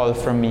bad call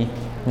from me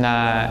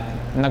na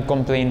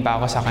nag-complain pa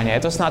ako sa kanya.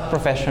 It was not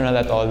professional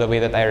at all, the way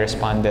that I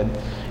responded.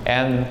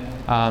 And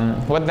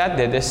what that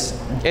did is,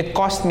 it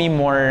cost me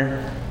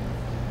more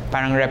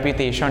parang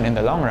reputation in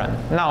the long run.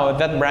 Now,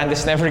 that brand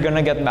is never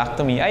gonna get back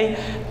to me. Ay,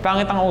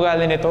 pangit ang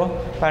ugali nito.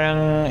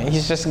 Parang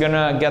he's just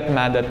gonna get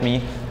mad at me.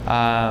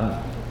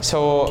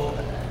 So,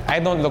 I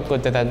don't look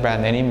good to that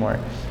brand anymore.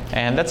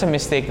 And that's a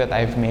mistake that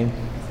I've made.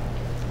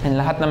 And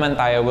lahat naman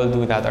tayo will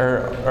do that,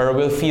 or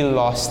will feel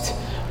lost.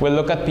 We'll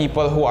look at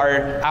people who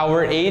are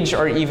our age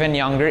or even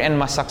younger and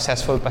mas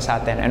successful pa sa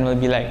atin, and we'll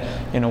be like,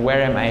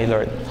 where am I,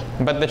 Lord?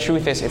 But the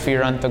truth is, if we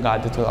run to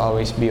God, it will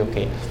always be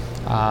okay.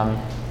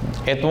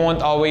 It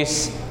won't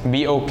always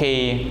be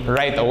okay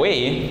right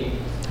away,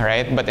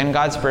 right? But in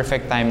God's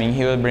perfect timing,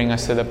 He will bring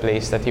us to the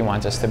place that He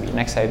wants us to be.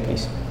 Next slide,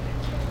 please.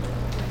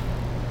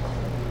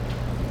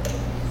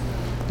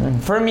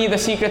 For me, the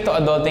secret to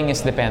adulting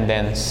is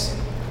dependence.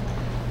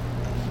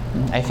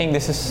 I think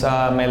this is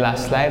my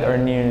last slide, or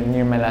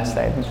near my last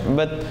slide.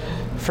 But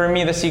for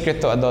me, the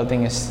secret to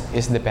adulting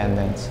is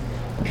dependence.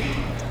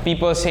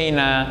 People say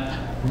na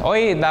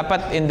oy,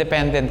 dapat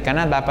independent ka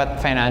na,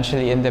 dapat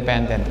financially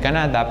independent ka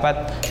na,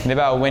 dapat, di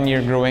ba, when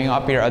you're growing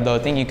up, you're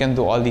adulting, you can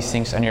do all these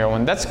things on your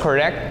own. That's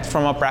correct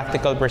from a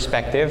practical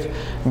perspective,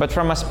 but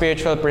from a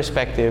spiritual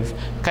perspective,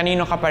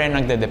 kanino ka pa rin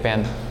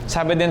nagde-depend?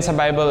 Sabi din sa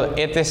Bible,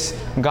 it is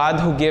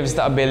God who gives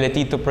the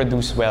ability to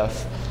produce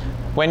wealth.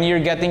 When you're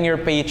getting your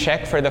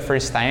paycheck for the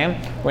first time,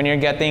 when you're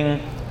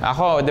getting,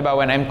 ako, di ba,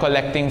 when I'm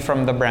collecting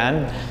from the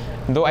brand,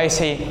 do I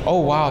say, oh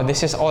wow,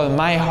 this is all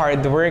my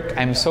hard work,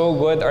 I'm so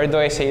good? Or do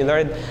I say,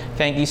 Lord,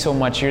 thank you so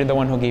much, you're the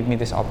one who gave me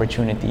this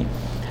opportunity?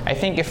 I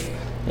think if,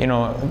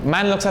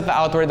 man looks at the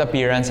outward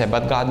appearance,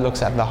 but God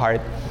looks at the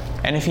heart.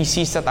 And if He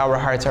sees that our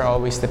hearts are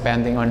always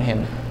depending on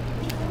Him,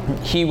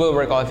 He will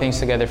work all things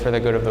together for the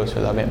good of those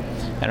who love Him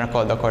and are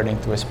called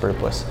according to His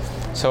purpose.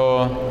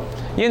 So,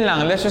 yun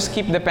lang, let's just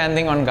keep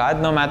depending on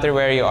God no matter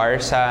where you are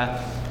sa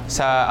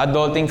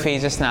adulting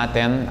phases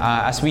natin.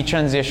 As we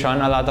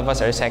transition, a lot of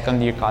us are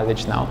second year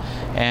college now.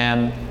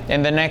 And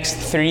in the next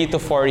 3 to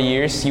 4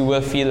 years, you will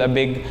feel a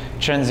big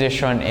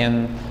transition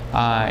in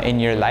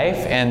your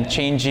life and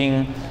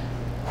changing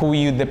who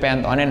you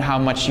depend on and how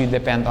much you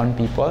depend on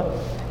people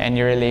and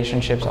your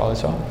relationships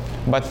also.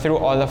 But through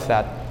all of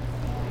that,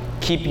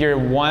 keep your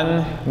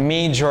one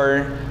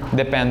major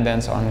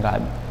dependence on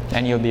God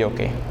and you'll be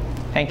okay.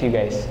 Thank you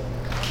guys.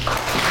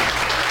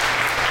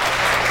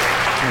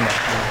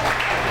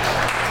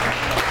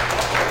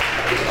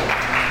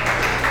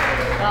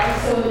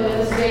 So that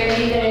was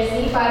very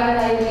interesting. Para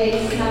tayo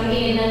guys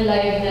nakikinig ng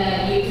live na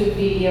YouTube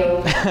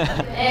video.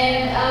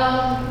 And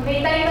may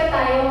time pa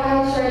tayo,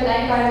 kahit short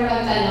time para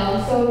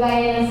magtanong. So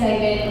gaya ng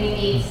segment ni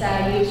Nate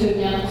sa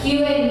YouTube niya,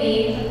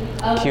 Q&A.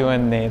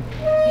 Q&A. If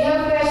you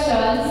have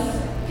questions,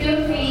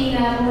 feel free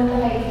na pumunta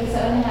kayo dito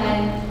sa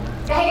unahan.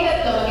 Kahit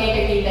tatlo,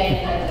 mag-interview tayo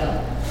ng tatlo.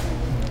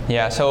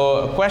 Yeah,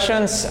 so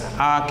questions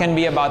can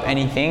be about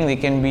anything. They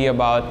can be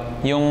about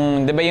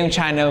yung, di ba yung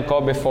channel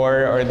ko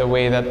before, or the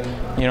way that,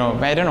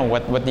 I don't know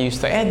what they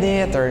used to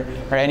edit, or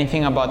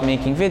anything about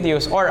making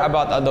videos, or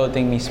about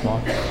adulting mismo.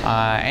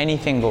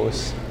 Anything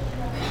goes.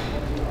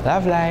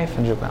 Love life.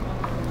 Joke lang.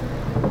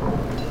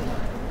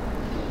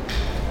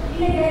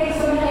 Guys,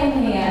 so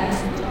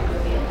na.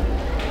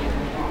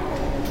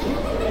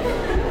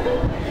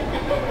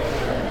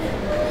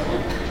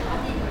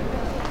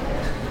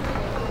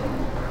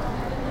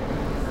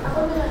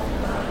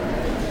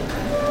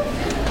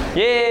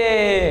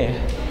 Yay!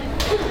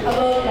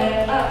 About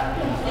life,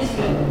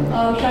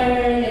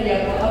 Shiner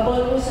Naliago,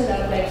 about po sa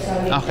love life sa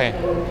amin. Okay.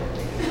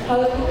 How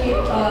to keep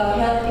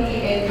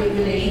healthy and good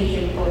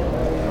relationship po.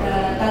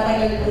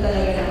 Tatagal po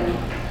talaga namin.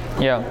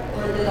 Yeah.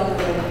 For the long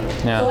term.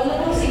 Yeah. So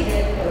ano pong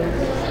secret po?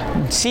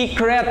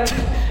 Secret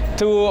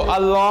to a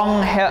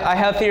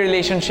healthy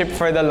relationship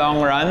for the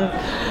long run?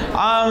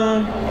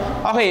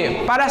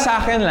 Okay, para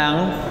sa akin lang,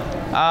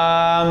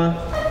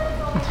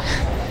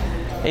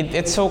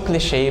 it's so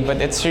cliche, but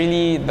it's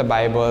really the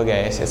Bible,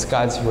 guys. It's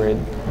God's word.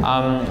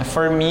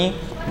 For me,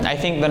 I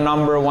think the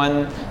number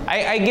one,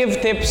 I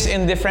give tips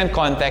in different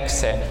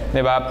contexts.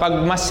 Diba?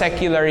 Pag mas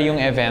secular yung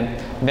event,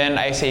 then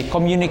I say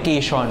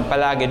communication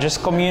palagi.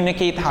 Just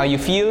communicate how you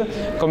feel,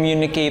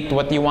 communicate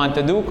what you want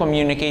to do,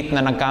 communicate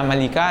na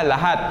nagkamali ka,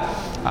 lahat.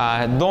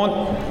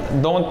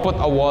 Don't put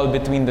a wall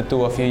between the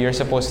two of you. You're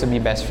supposed to be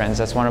best friends.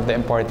 That's one of the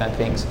important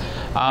things.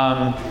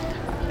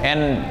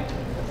 And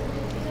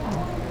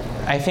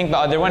I think the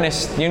other one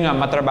is, yun nga,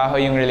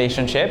 matrabaho yung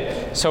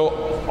relationship. So,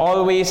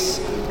 always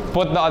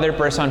put the other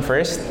person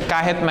first.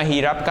 Kahit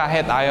mahirap,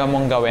 kahit ayaw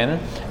mong gawin.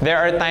 There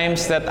are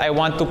times that I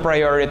want to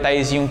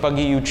prioritize yung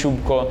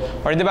pag-YouTube ko.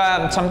 Or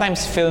diba,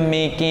 sometimes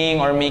filmmaking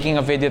or making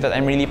a video that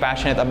I'm really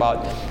passionate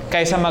about,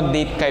 kaysa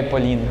mag-date kay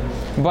Pauline.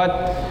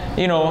 But,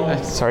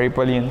 sorry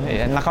Pauline,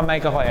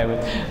 nakamike ako eh.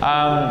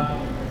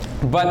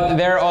 But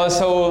there are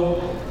also,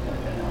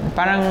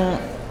 parang,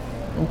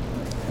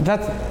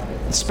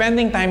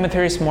 spending time with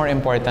her is more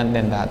important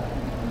than that.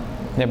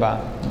 Diba?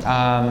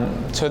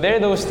 So there are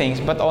those things,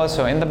 but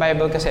also in the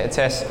Bible kasi it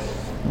says,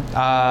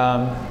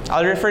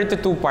 I'll refer to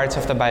two parts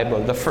of the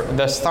Bible,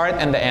 the start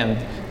and the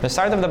end. The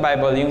start of the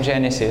Bible, yung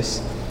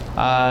Genesis,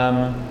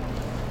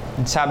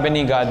 sabi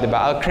ni God, diba,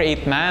 I'll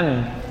create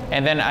man.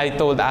 And then I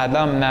told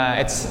Adam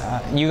na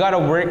you gotta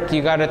work,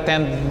 you gotta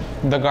tend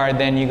the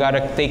garden, you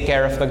gotta take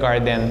care of the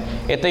garden.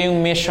 Ito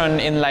yung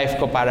mission in life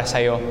ko para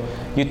sa'yo.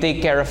 You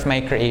take care of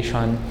my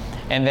creation.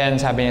 And then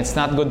sabi niya, it's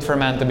not good for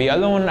man to be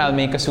alone. I'll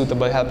make a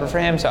suitable helper for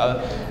him.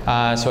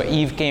 So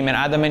Eve came, and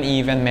Adam and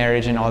Eve, and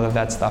marriage and all of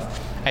that stuff.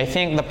 I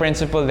think the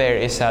principle there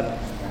is that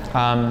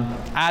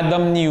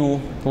Adam knew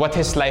what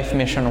his life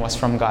mission was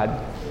from God.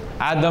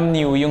 Adam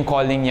knew yung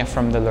calling niya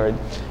from the Lord.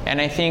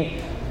 And I think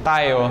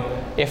tayo,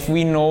 if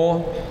we know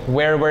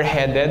where we're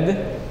headed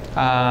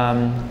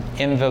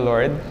in the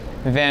Lord,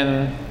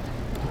 then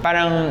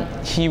parang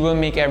He will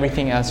make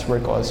everything else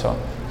work also.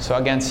 So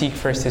again, seek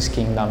first His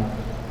kingdom.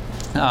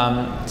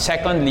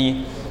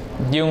 Secondly,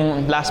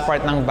 yung last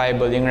part ng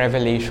Bible, yung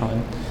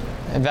Revelation,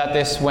 that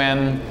is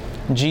when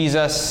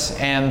Jesus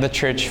and the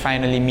church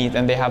finally meet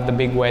and they have the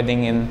big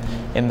wedding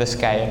in the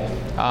sky.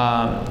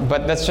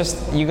 But that's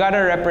just, you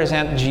gotta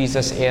represent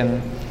Jesus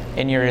in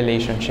in your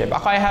relationship.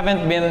 Ako, I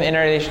haven't been in a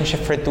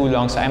relationship for too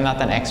long, so I'm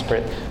not an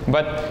expert.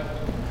 But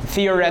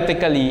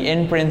theoretically,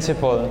 in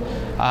principle,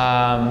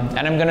 and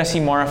I'm gonna see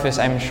more of this,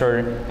 I'm sure,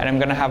 and I'm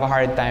gonna have a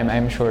hard time,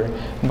 I'm sure.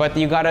 But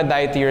you gotta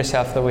die to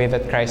yourself the way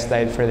that Christ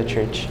died for the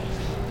church.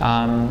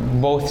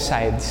 Both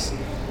sides.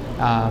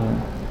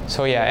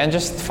 So yeah, and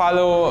just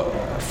follow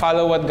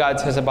what God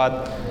says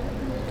about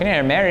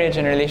marriage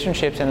and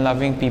relationships and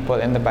loving people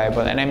in the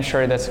Bible, and I'm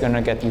sure that's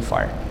gonna get you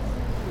far.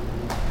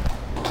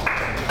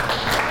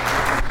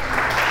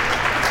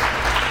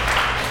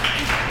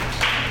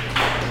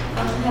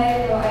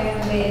 Hi, bro. I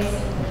am based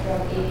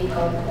from AB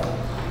Conto.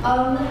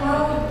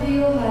 How do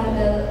you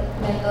handle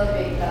mental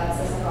breakdowns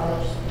as a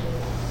college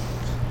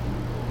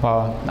student?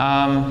 Wow.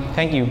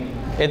 Thank you.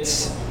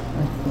 It's,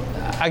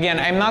 again,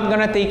 I'm not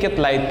gonna take it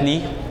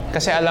lightly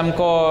kasi alam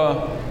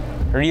ko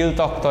real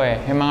talk to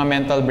yung mga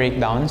mental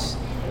breakdowns,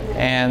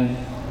 and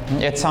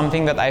it's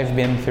something that I've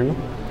been through.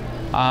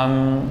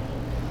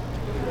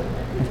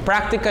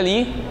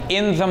 Practically,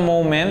 in the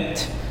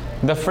moment,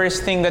 the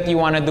first thing that you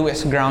want to do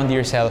is ground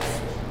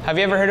yourself. Have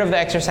you ever heard of the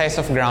exercise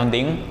of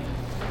grounding?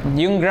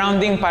 Yung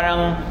grounding,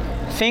 parang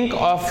think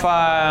of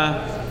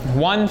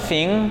one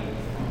thing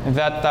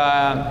that,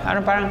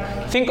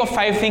 think of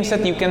 5 things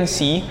that you can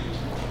see,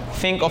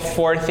 think of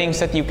 4 things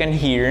that you can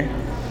hear,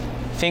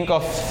 think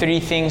of 3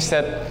 things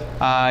that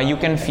you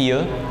can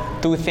feel,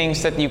 2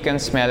 things that you can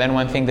smell, and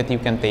 1 thing that you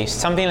can taste.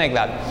 Something like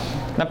that.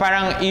 Na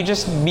parang you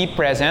just be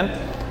present,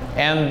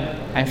 and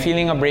I'm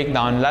feeling a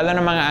breakdown, lalo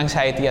na mga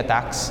anxiety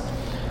attacks.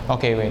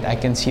 Okay, wait, I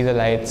can see the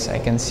lights, I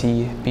can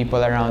see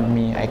people around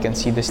me, I can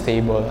see this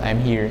table, I'm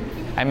here.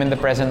 I'm in the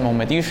present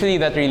moment. Usually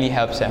that really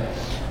helps them.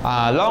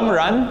 Long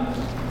run,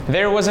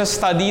 there was a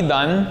study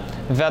done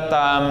that,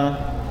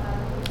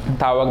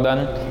 tawag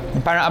doon,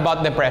 parang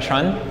about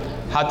depression,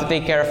 how to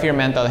take care of your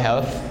mental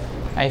health.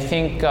 I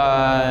think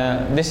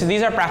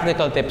these are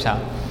practical tips.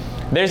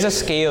 There's a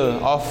scale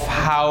of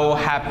how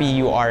happy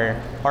you are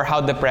or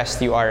how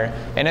depressed you are,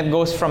 and it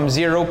goes from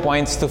 0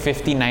 points to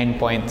 59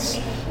 points.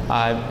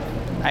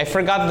 I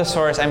forgot the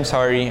source, I'm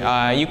sorry.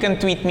 You can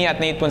tweet me at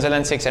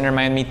NatePunzalan6 and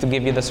remind me to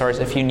give you the source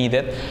if you need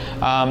it.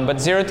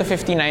 But 0 to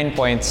 59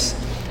 points.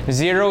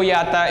 0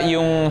 yata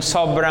yung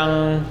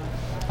sobrang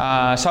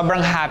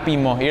happy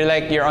mo.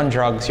 You're on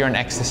drugs, you're on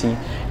ecstasy.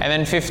 And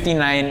then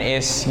 59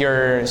 is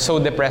you're so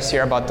depressed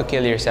you're about to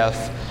kill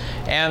yourself.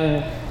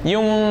 And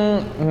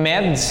yung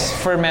meds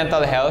for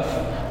mental health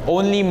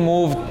only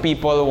moved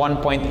people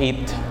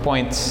 1.8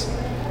 points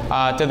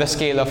to the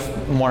scale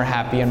of more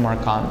happy and more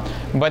calm.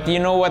 But you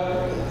know what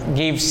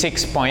gave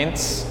 6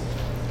 points?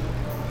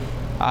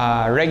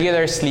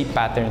 Regular sleep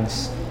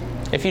patterns.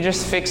 If you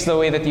just fix the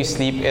way that you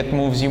sleep, it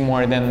moves you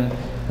more than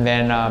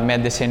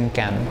medicine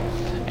can.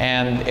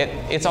 And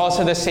it's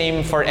also the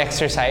same for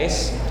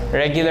exercise.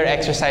 Regular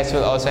exercise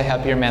will also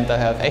help your mental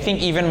health. I think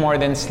even more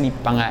than sleep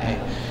pa nga eh.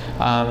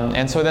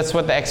 And so that's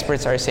what the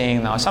experts are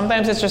saying now.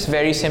 Sometimes it's just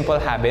very simple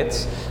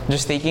habits,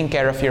 just taking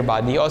care of your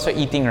body, also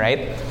eating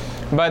right.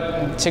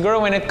 But siguro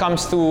when it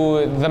comes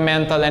to the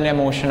mental and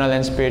emotional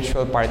and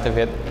spiritual part of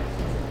it,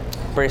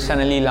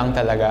 personally lang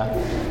talaga,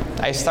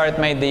 I start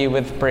my day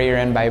with prayer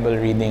and Bible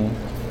reading.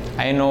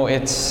 I know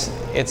it's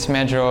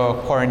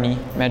medyo corny,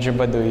 medyo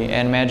baduy,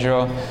 and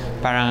medyo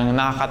parang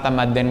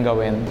nakakatamad din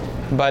gawin.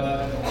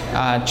 But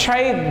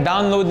try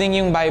downloading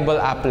yung Bible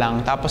app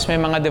lang, tapos may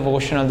mga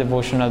devotional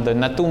doon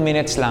na 2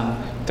 minutes lang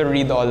to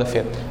read all of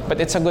it. But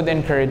it's a good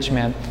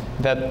encouragement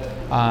that,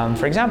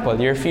 for example,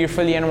 you're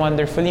fearfully and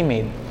wonderfully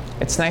made.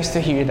 It's nice to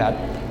hear that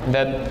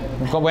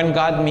when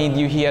God made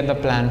you, He had a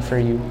plan for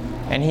you.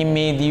 And He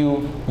made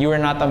you were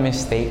not a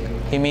mistake.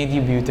 He made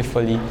you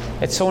beautifully.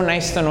 It's so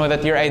nice to know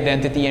that your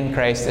identity in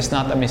Christ is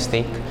not a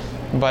mistake,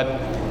 but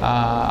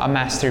a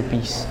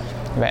masterpiece.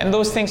 And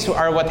those things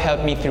are what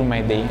help me through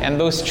my day. And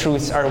those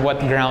truths are what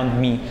ground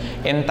me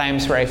in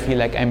times where I feel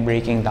like I'm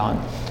breaking down.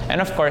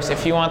 And of course,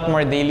 if you want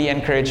more daily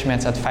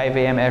encouragements at 5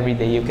 a.m. every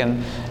day, you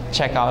can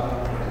check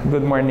out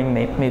Good Morning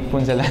Nate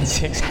Punzalan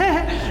 6.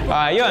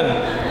 Yun.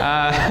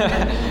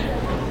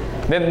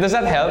 Does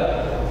that help?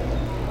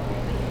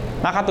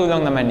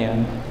 Nakatulong naman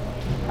yun.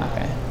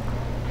 Okay.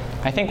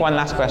 I think one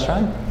last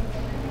question.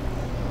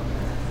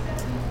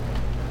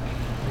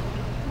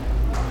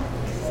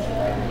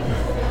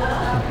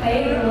 Hi,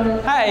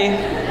 everyone. Hi.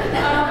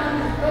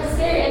 Was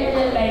there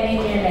ever a time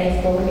in your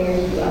life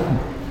where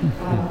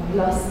you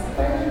lost,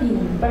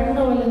 parang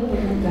nawalan po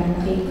ng gana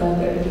kay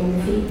God or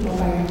yung faith mo,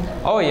 parang...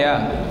 Oh,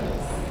 yeah.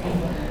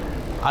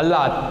 A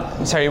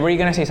lot. Sorry, were you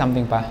gonna say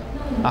something pa?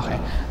 Okay.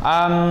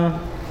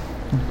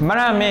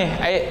 Marami.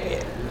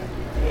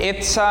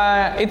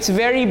 It's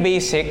very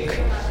basic,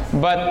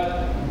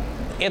 but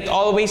it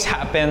always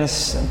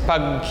happens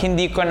pag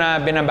hindi ko na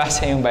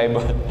binabasa yung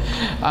Bible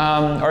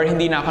or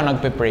hindi na ako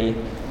nagpe-pray.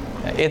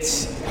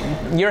 It's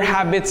your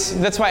habits.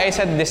 That's why I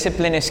said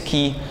discipline is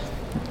key.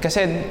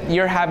 Kasi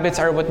your habits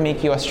are what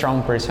make you a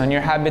strong person.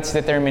 Your habits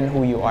determine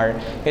who you are.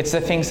 It's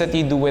the things that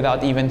you do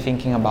without even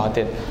thinking about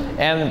it.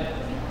 And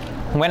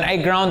when I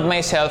ground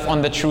myself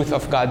on the truth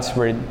of God's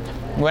word,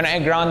 when I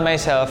ground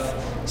myself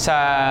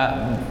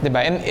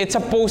diba? And it's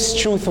a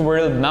post-truth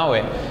world now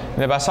eh.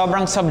 Diba?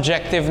 Sobrang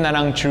subjective na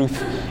ng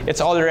truth.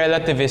 It's all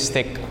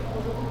relativistic.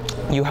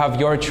 You have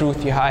your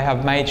truth, I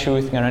have my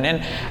truth, ganun.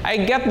 And I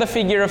get the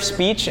figure of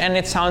speech and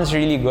it sounds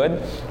really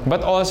good,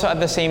 but also at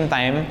the same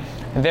time,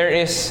 there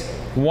is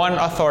one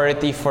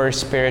authority for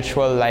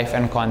spiritual life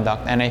and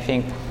conduct. And I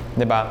think,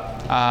 diba,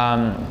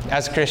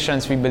 as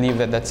Christians, we believe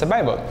that that's the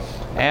Bible.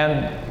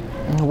 And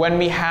when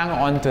we hang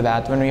on to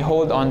that, when we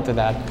hold on to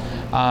that,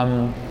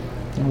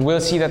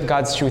 we'll see that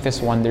God's truth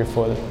is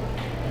wonderful.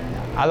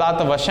 A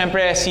lot of us,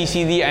 syempre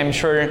CCD, I'm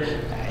sure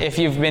if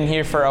you've been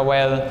here for a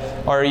while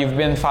or you've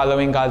been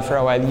following God for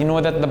a while, you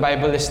know that the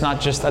Bible is not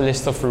just a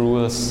list of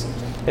rules.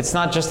 It's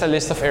not just a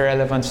list of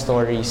irrelevant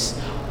stories.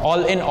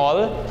 All in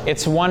all,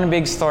 it's one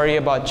big story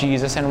about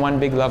Jesus and one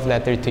big love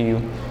letter to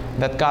you.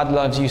 That God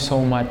loves you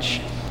so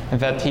much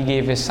that He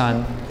gave His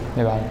Son,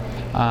 diba?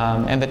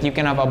 And that you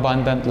can have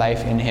abundant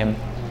life in Him.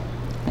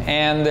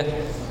 And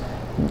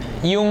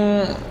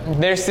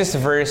there's this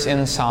verse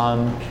in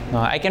Psalm,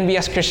 I can be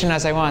as Christian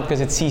as I want because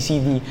it's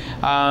CCD.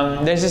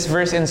 There's this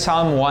verse in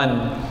Psalm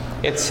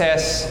 1. It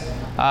says,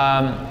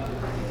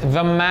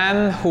 the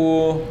man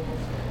who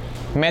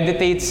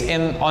meditates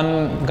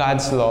on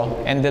God's law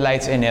and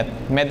delights in it,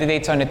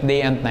 meditates on it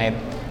day and night,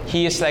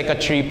 he is like a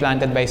tree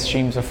planted by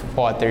streams of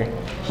water.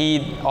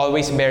 He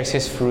always bears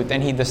his fruit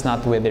and he does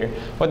not wither.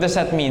 What does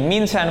that mean?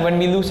 Minsan, when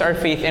we lose our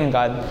faith in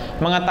God,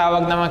 mga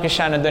tawag na mga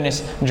Kristiyano doon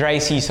is dry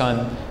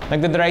season.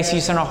 Nagda-dry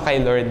season ako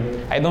kay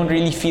Lord. I don't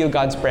really feel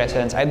God's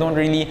presence. I don't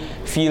really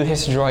feel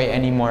His joy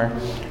anymore.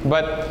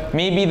 But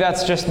maybe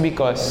that's just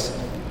because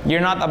you're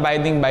not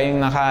abiding by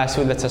yung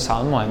nakasulat sa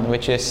Psalm 1,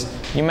 which is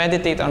you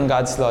meditate on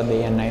God's law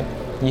day and night.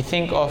 You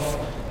think of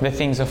the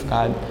things of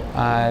God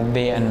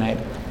day and night.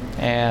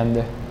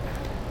 And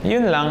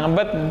yun lang.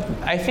 But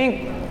I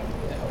think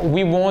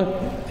we won't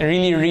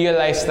really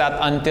realize that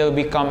until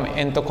we come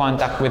into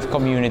contact with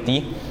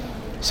community.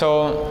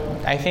 So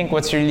I think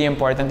what's really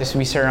important is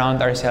we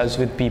surround ourselves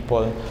with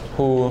people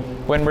who,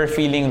 when we're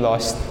feeling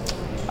lost,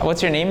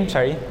 what's your name?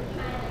 Sorry?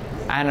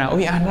 Anna.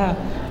 Uy, Anna.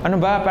 Ano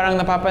ba? Parang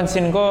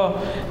napapansin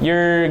ko,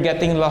 you're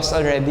getting lost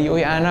already.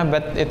 Uy, Anna,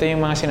 but ito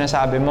yung mga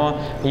sinasabi mo.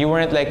 You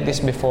weren't like this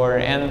before.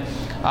 And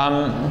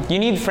you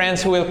need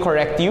friends who will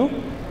correct you.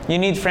 You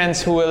need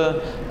friends who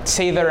will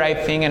say the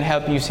right thing and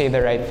help you say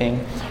the right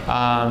thing.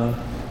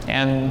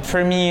 And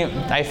for me,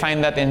 I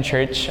find that in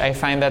church. I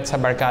find that sa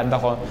barkada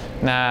ko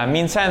na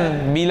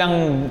minsan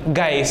bilang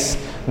guys,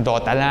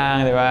 Dota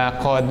lang, di ba?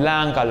 COD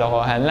lang,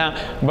 kalokohan lang.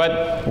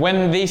 But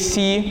when they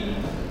see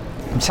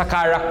sa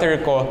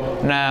character ko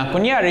na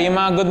kunyari, yung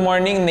mga good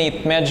morning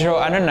Nate, medyo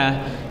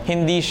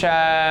hindi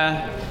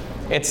siya,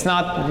 it's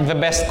not the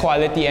best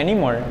quality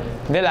anymore.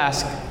 They'll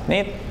ask,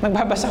 Nate,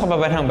 nagbabasa ka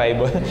ba ng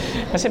Bible?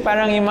 Kasi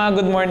parang yung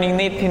mga good morning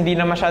Nate, hindi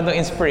na masyadong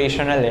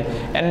inspirational eh.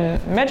 And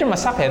medyo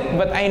masakit,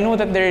 but I know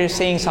that they're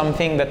saying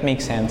something that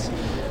makes sense.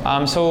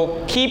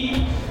 So keep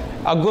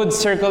a good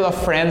circle of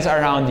friends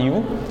around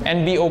you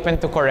and be open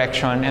to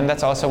correction. And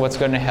that's also what's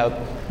going to help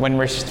when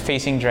we're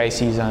facing dry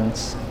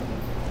seasons.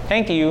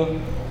 Thank you.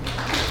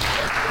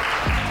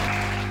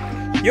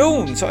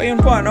 Yun! So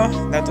ayun po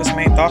that was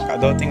my talk,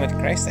 Adulting with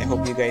Christ. I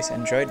hope you guys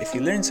enjoyed. If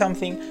you learned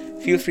something,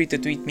 feel free to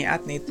tweet me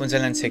at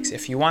NatePunzalan6.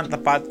 If you want the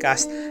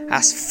podcast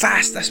as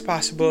fast as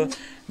possible,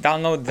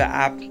 download the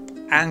app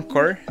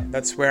Anchor.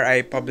 That's where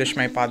I publish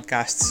my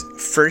podcasts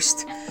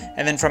first.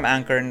 And then from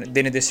Anchor,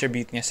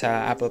 dinidistribute niya sa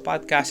Apple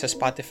Podcasts, sa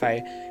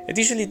Spotify. It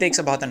usually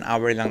takes about an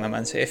hour lang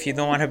naman. So if you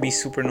don't want to be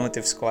super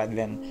notif squad,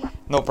 then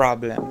no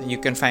problem. You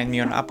can find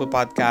me on Apple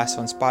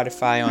Podcasts, on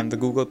Spotify, on the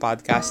Google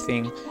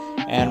Podcasting,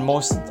 and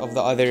most of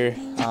the other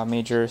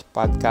major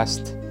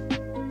podcast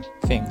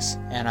things.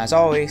 And as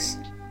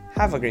always,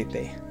 have a great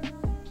day.